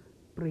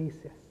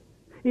praises.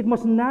 It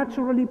must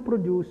naturally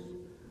produce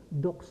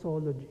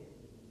doxology.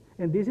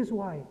 And this is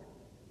why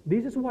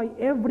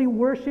every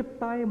worship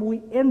time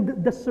we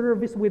end the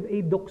service with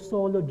a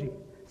doxology.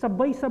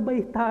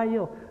 Sabay-sabay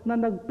tayo na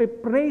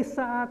nagpe-praise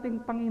sa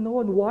ating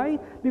Panginoon. Why?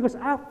 Because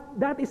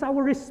that is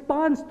our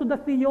response to the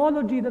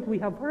theology that we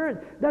have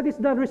heard. That is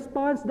the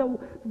response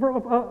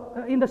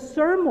in the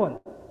sermon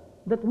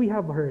that we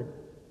have heard,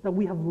 that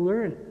we have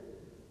learned.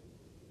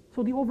 So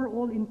the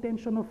overall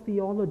intention of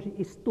theology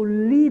is to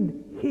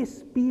lead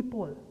His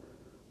people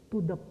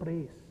to the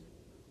praise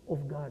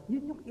of God.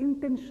 Yun yung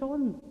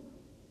intensyon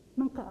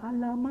ng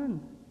kaalaman.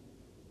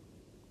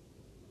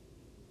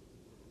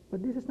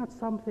 But this is not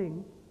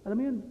something, alam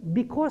mo yun,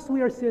 because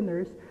we are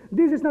sinners,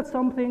 this is not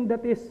something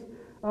that is,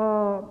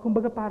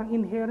 kumbaga parang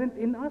inherent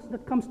in us,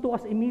 that comes to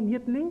us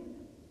immediately.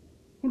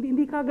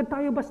 Hindi kagad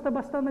tayo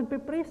basta-basta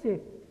nagpe-praise eh.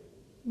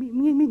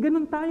 May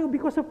ganun tayo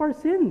because of our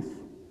sins.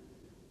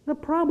 The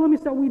problem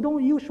is that we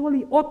don't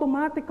usually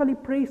automatically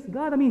praise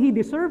God. I mean, He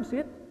deserves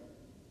it.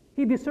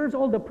 He deserves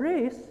all the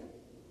praise.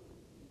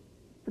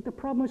 But the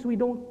problem is we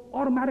don't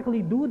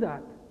automatically do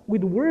that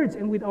with words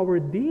and with our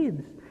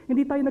deeds.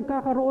 Hindi tayo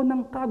nagkakaroon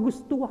ng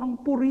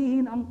kagustuhang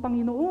purihin ang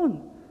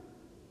Panginoon.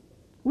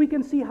 We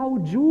can see how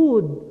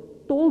Jude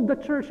told the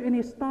church in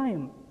his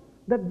time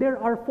that there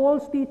are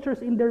false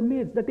teachers in their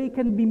midst, that they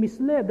can be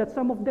misled, that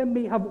some of them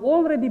may have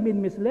already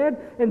been misled,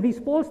 and these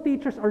false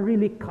teachers are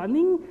really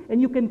cunning,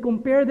 and you can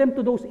compare them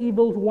to those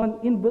evil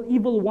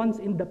ones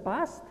in the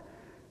past.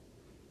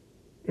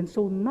 And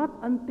so not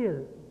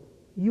until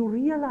you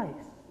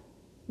realize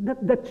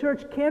that the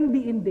church can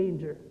be in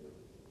danger,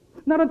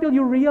 not until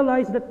you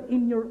realize that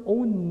in your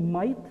own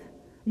might,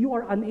 you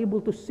are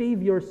unable to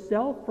save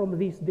yourself from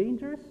these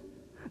dangers,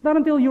 not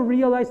until you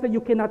realize that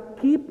you cannot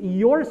keep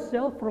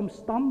yourself from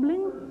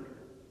stumbling,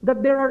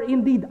 that there are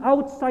indeed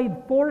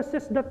outside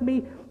forces that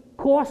may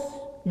cause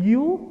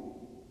you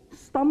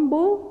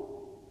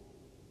stumble,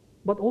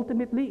 but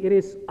ultimately it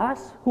is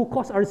us who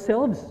cause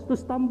ourselves to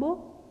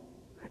stumble.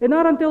 And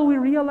not until we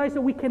realize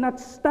that we cannot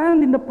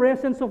stand in the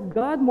presence of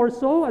God more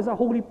so as a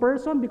holy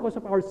person because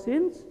of our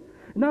sins,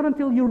 not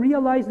until you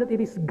realize that it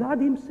is God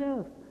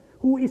Himself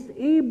who is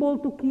able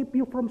to keep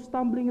you from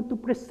stumbling and to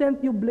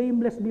present you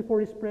blameless before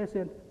His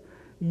presence,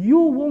 you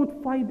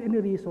won't find any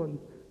reason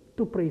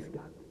to praise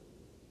God.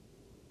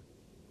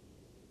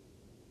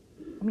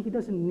 I mean, He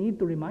doesn't need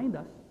to remind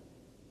us.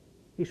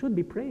 He should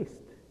be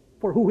praised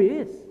for who He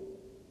is.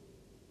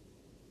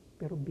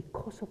 Pero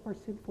because of our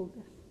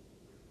sinfulness,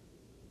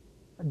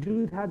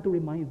 Jude had to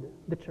remind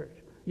the church,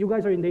 you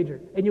guys are in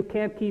danger, and you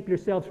can't keep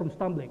yourselves from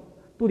stumbling.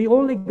 To the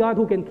only God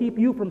who can keep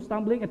you from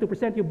stumbling and to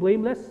present you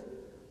blameless,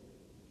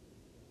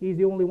 He's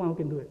the only one who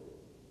can do it.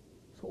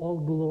 So all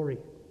glory,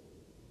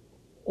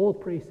 all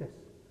praises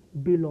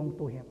belong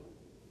to Him.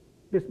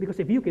 Because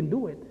if you can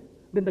do it,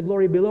 then the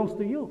glory belongs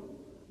to you.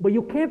 But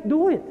you can't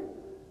do it.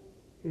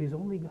 It is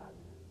only God.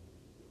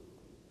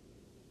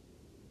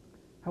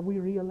 Have we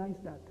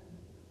realized that?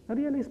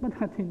 Na-realize ba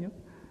natin yun?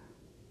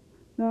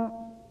 Na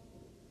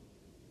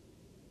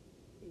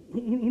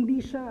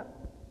hindi siya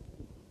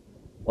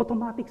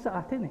automatic sa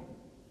atin eh.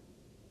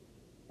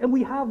 And we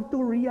have to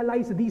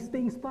realize these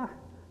things pa,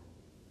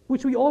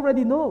 which we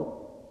already know.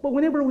 But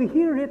whenever we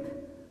hear it,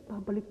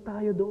 babalik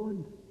tayo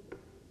doon.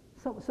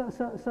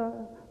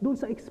 Doon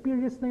sa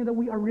experience na yun, that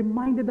we are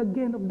reminded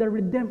again of the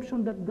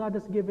redemption that God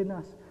has given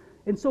us.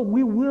 And so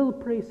we will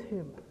praise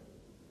Him.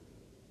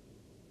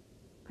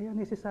 Kaya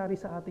necessary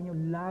sa atin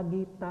yung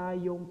lagi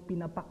tayong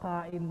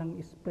pinapakain ng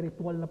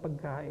spiritual na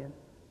pagkain.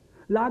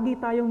 Lagi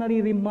tayong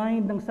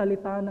nare-remind ng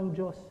salita ng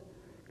Diyos.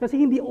 Kasi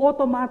hindi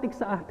automatic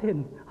sa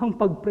atin ang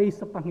pag-praise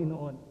sa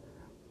Panginoon.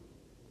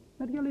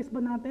 Na-realize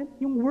ba natin?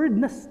 Yung word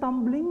na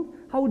stumbling,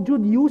 how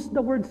Jude used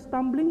the word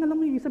stumbling, alam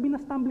mo yung sabihin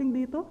na stumbling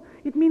dito?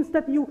 It means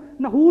that you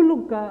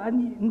nahulog ka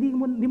and hindi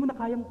mo na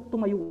kayang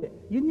tumayo.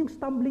 Yun yung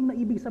stumbling na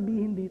ibig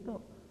sabihin dito.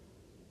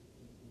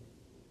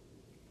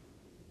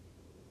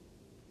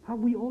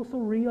 Have we also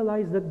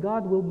realized that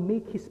God will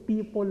make His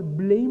people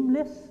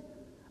blameless?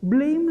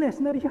 Blameless.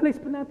 Na-realize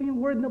pa natin yung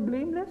word na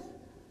blameless?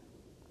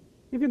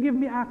 If you give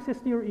me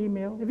access to your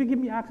email, if you give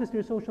me access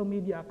to your social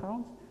media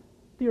accounts,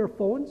 to your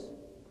phones,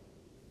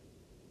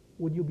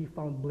 would you be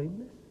found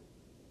blameless?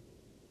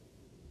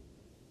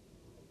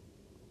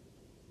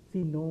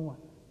 See, no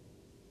one.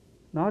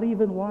 Not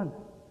even one.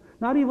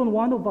 Not even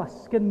one of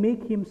us can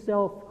make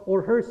himself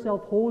or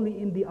herself holy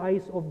in the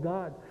eyes of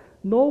God.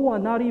 No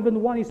one, not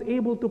even one, is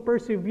able to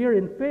persevere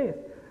in faith,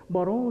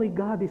 but only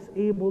God is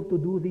able to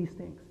do these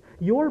things.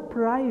 Your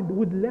pride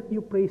would let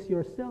you praise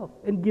yourself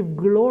and give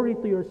glory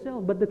to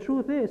yourself, but the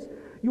truth is,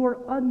 you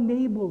are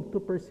unable to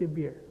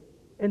persevere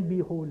and be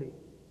holy.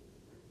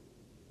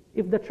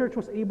 If the church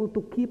was able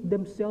to keep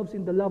themselves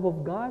in the love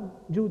of God,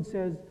 Jude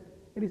says,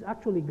 it is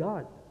actually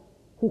God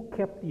who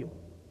kept you,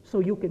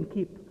 so you can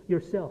keep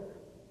yourself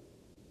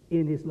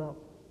in His love.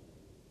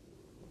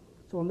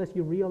 So unless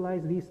you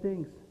realize these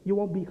things, you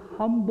won't be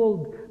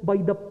humbled by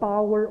the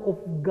power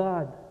of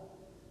God.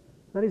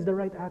 That is the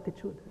right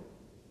attitude.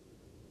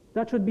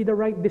 That should be the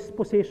right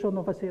disposition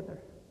of a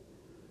sinner.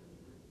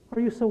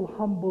 Are you so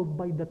humbled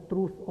by the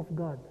truth of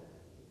God?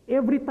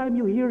 Every time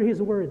you hear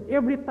His word,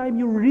 every time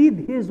you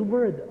read His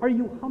word, are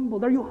you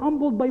humbled? Are you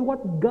humbled by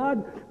what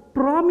God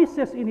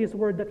promises in His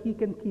word that He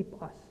can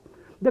keep us?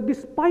 That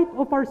despite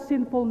of our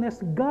sinfulness,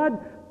 God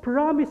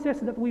promises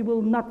that we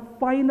will not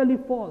finally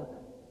fall.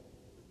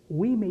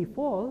 We may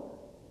fall,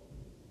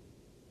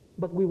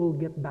 but we will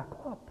get back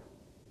up.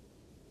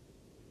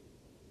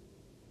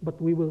 But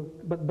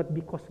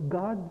because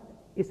God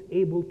is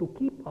able to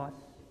keep us,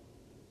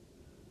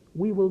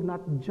 we will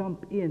not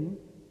jump in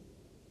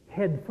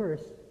head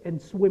first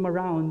and swim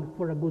around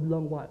for a good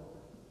long while.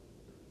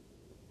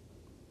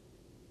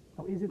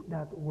 Now, isn't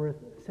that worth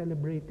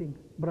celebrating,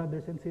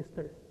 brothers and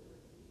sisters?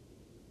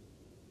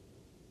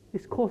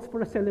 This calls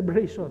for a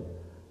celebration,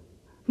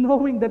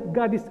 knowing that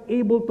God is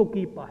able to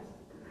keep us,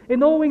 and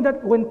knowing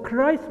that when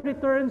Christ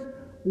returns,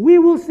 we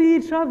will see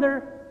each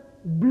other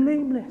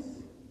blameless.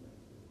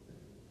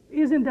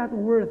 Isn't that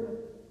worth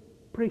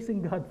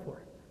praising God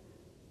for?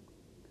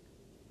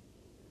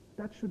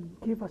 That should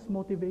give us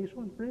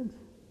motivation, friends.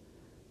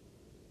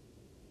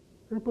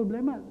 Pero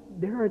problema,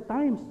 there are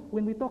times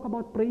when we talk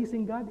about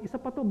praising God, isa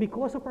pa to,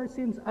 because of our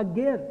sins,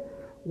 again,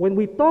 when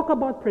we talk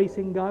about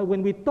praising God,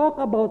 when we talk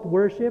about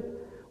worship,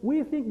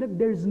 we think that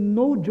there's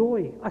no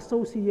joy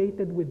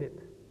associated with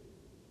it.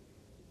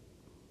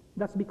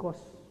 That's because,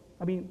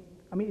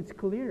 it's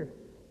clear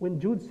when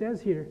Jude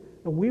says here,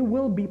 that we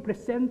will be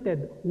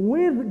presented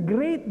with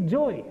great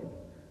joy.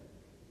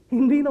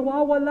 Hindi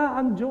nawawala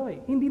ang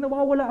joy. Hindi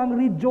nawawala ang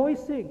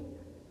rejoicing.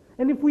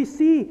 And if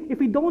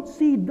we don't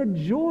see the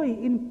joy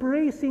in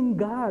praising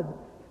God,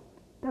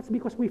 that's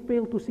because we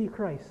fail to see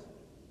Christ.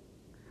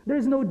 There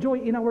is no joy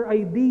in our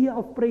idea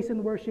of praise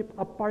and worship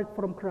apart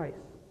from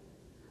Christ.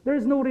 There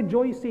is no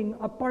rejoicing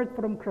apart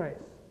from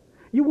Christ.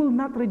 You will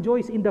not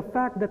rejoice in the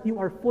fact that you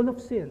are full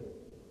of sin,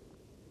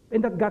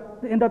 and that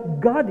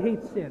God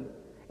hates sin,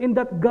 and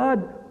that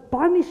God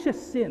punishes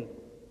sin.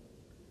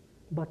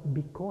 But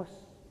because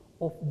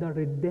of the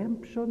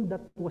redemption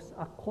that was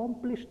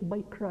accomplished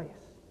by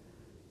Christ,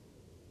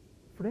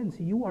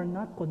 friends, you are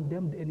not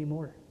condemned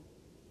anymore.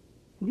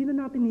 Hindi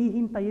na natin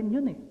hihintayin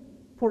yun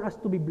for us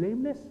to be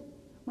blameless.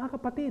 Mga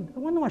kapatid, I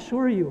want to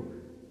assure you,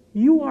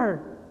 you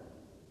are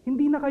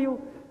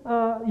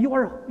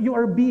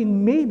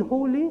being made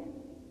holy.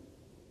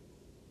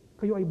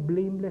 Kayo ay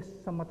blameless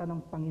sa mata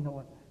ng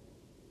Panginoon.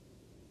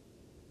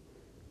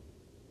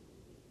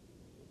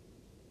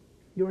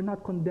 You are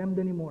not condemned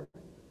anymore,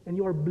 and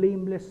you are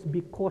blameless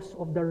because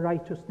of the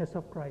righteousness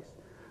of Christ.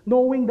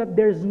 Knowing that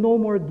there's no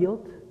more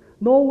guilt,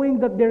 knowing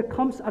that there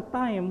comes a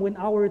time when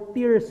our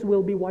tears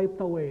will be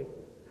wiped away,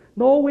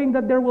 knowing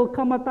that there will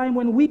come a time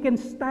when we can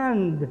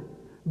stand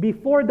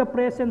before the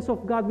presence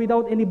of God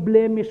without any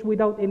blemish,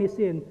 without any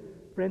sin.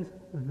 Friends,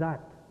 that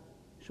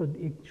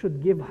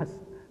should give us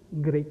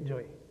great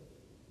joy.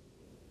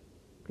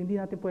 Hindi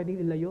natin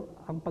pwedeng ilayo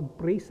ang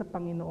pag-praise sa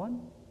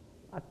Panginoon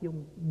at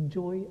yung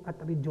joy at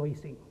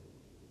rejoicing.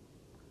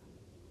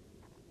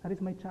 That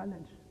is my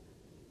challenge.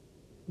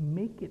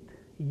 Make it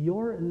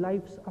your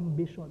life's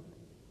ambition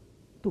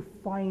to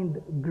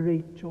find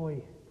great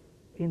joy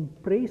in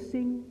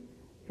praising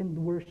and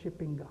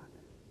worshiping God.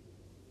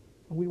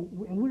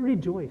 We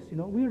rejoice,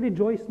 We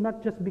rejoice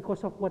not just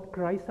because of what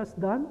Christ has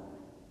done.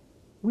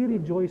 We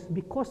rejoice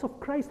because of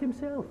Christ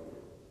Himself.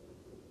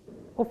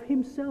 Of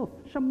Himself.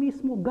 Siya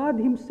mismo, God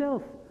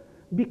Himself,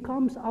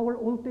 becomes our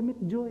ultimate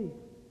joy.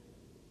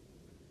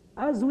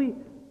 As we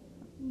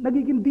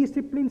nagiging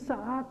discipline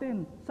sa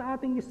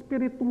ating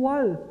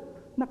spiritual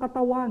na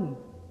katawan,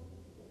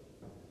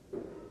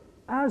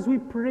 as we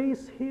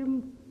praise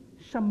Him,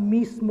 siya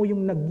mismo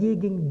yung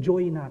nagiging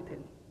joy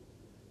natin.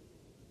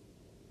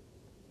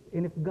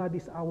 And if God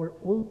is our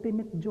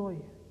ultimate joy,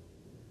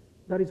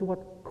 that is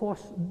what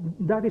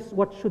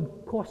should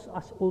cause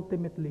us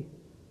ultimately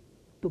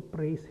to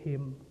praise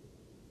Him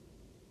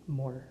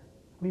more.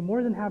 I mean,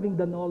 more than having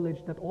the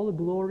knowledge that all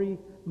glory,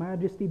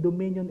 majesty,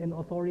 dominion, and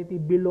authority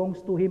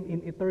belongs to Him in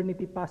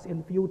eternity past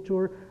and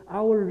future,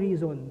 our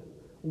reason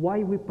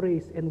why we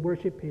praise and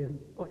worship Him,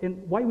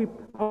 and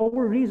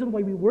our reason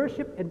why we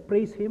worship and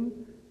praise Him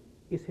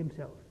is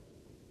Himself.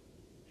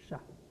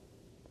 Siya.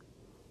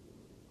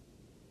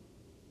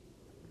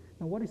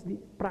 Now, what is the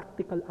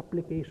practical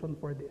application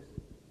for this?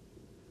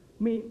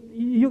 I mean,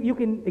 you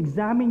can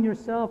examine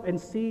yourself and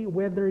see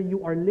whether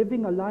you are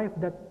living a life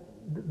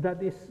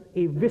that is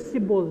a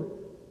visible,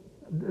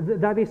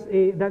 that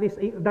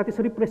is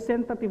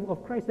representative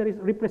of Christ, that is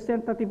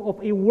representative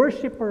of a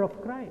worshiper of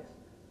Christ.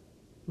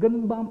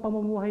 Ganun ba ang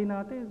pamumuhay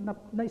natin? Na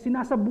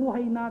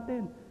sinasabuhay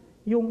natin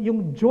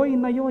yung joy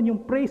na yon,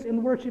 yung praise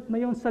and worship na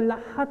yon sa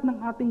lahat ng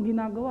ating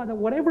ginagawa. That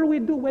whatever we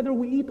do, whether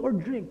we eat or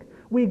drink,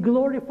 we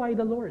glorify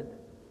the Lord.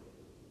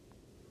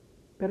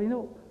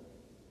 Pero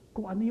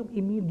kung ano yung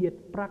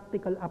immediate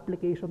practical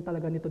application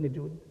talaga nito ni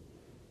Jude,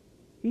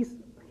 his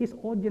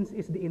audience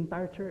is the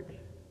entire church.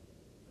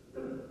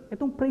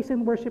 Itong praise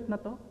and worship na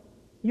to,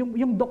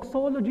 yung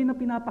doxology na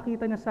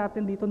pinapakita niya sa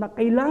atin dito na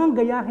kailangan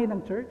gayahin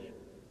ng church,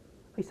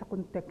 ay sa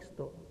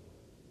konteksto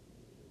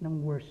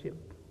ng worship.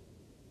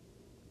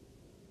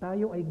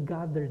 Tayo ay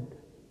gathered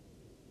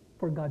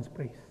for God's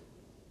praise.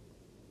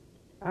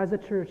 As a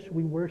church,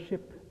 we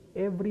worship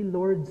every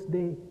Lord's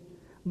Day.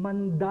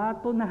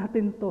 Mandato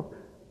natin to.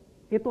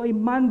 Ito ay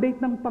mandate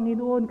ng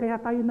Panginoon, kaya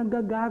tayo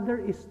nag-gather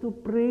is to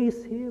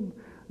praise Him.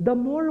 The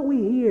more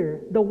we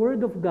hear the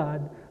Word of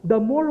God,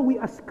 the more we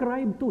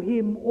ascribe to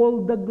Him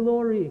all the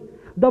glory.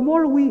 The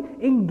more we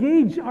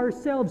engage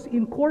ourselves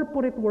in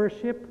corporate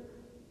worship,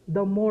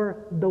 the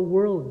more the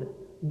world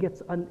gets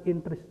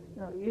uninteresting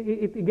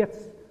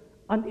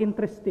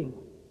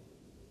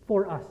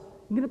for us.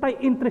 Hindi na tayo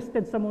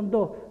interested sa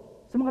mundo,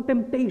 sa mga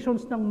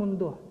temptations ng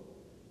mundo,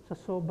 sa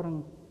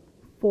sobrang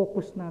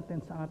focus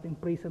natin sa ating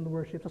praise and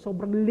worship, sa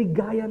sobrang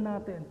ligaya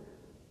natin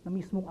na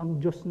mismong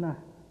ang Diyos na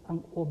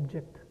ang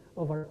object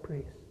of our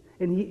praise.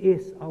 And He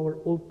is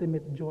our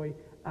ultimate joy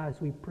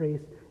as we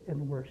praise and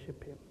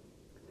worship Him.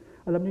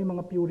 Alam niyo yung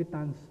mga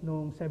Puritans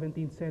noong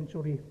 17th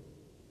century,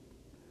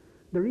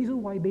 the reason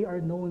why they are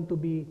known to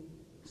be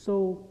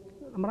so,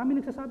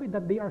 marami nagsasabi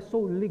that they are so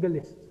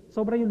legalist.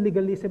 Sobra yung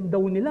legalism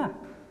daw nila.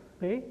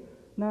 Okay?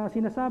 Na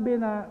sinasabi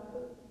na,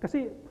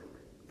 kasi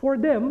for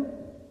them,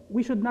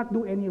 we should not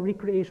do any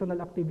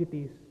recreational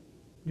activities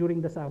during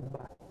the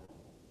Sabbath.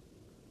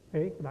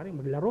 Okay?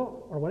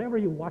 Maglaro or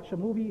whatever, you watch a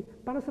movie.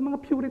 Para sa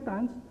mga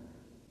Puritans,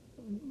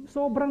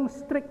 sobrang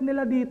strict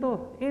nila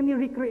dito. Any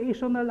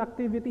recreational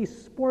activities,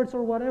 sports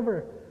or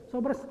whatever,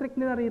 sobrang strict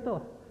nila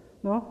rito.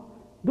 No?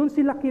 Doon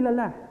sila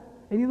kilala.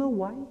 And you know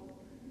why?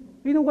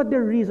 You know what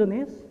their reason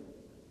is?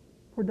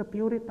 For the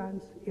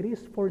Puritans, it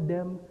is for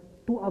them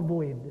to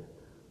avoid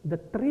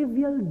the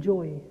trivial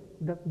joy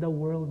that the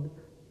world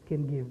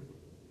can give.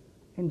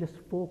 And just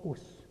focus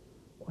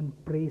on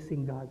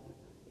praising God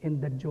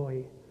and the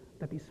joy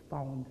that is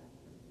found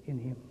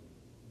in Him.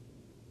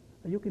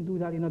 You can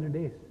do that in other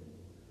days.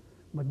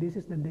 But this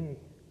is the day.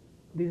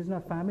 This is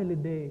not family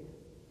day.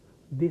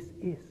 This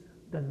is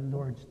the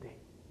Lord's day.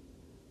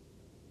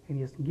 And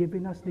He has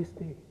given us this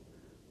day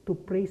to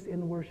praise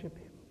and worship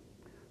Him,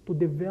 to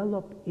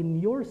develop in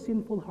your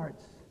sinful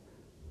hearts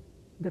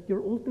that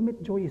your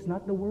ultimate joy is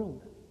not the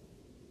world,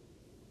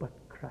 but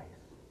Christ.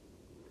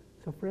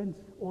 So friends,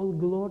 all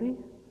glory,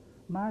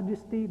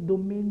 majesty,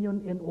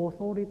 dominion, and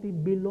authority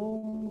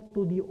belong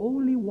to the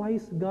only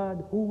wise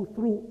God who,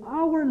 through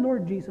our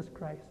Lord Jesus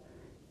Christ,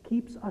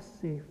 keeps us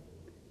safe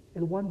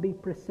and one day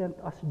present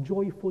us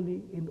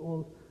joyfully in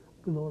all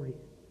glory.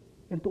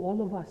 And to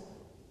all of us,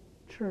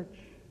 church,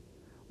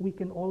 we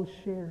can all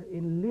share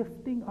in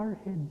lifting our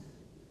heads,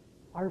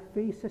 our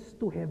faces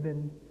to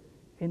heaven,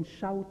 and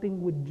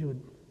shouting with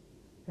Jude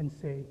and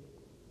say,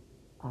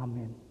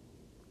 Amen.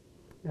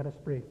 Let us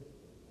pray.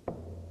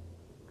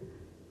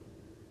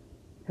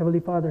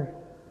 Heavenly Father,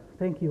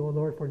 thank you, O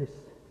Lord, for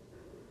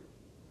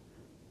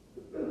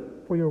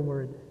your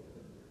word.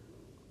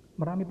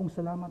 Marami pong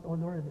salamat, O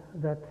Lord,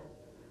 that,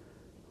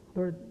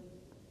 Lord,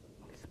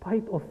 in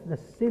spite of the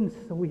sins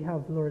that we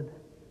have, Lord,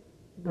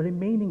 the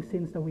remaining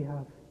sins that we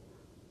have,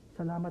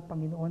 salamat,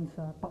 Panginoon,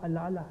 sa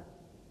paalala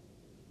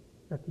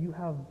that you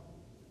have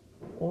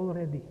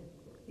already,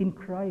 in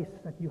Christ,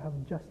 that you have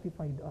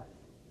justified us.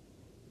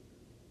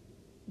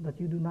 That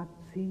you do not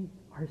see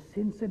our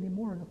sins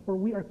anymore, for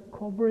we are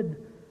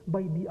covered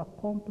by the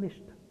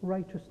accomplished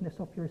righteousness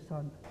of your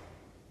Son.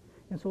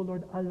 And so,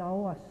 Lord,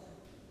 allow us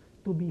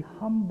to be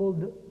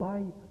humbled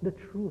by the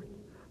truth,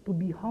 to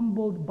be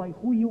humbled by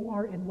who you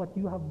are and what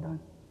you have done.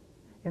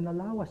 And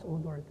allow us, O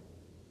Lord,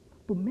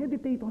 to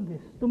meditate on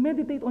this, to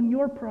meditate on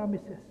your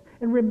promises,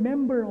 and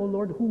remember, O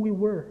Lord, who we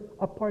were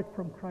apart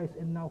from Christ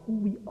and now who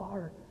we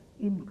are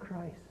in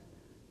Christ.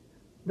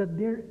 That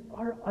there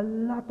are a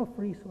lot of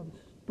reasons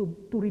to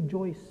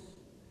rejoice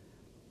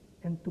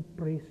and to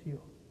praise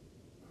you.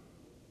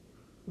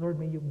 Lord,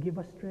 may you give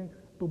us strength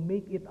to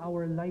make it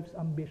our life's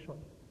ambition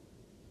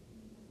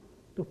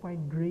to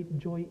find great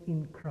joy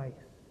in Christ,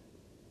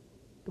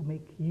 to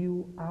make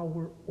you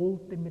our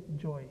ultimate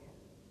joy.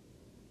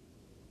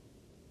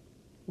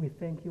 We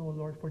thank you, O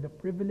Lord, for the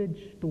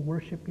privilege to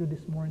worship you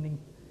this morning.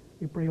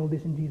 We pray all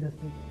this in Jesus'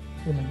 name.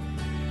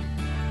 Amen.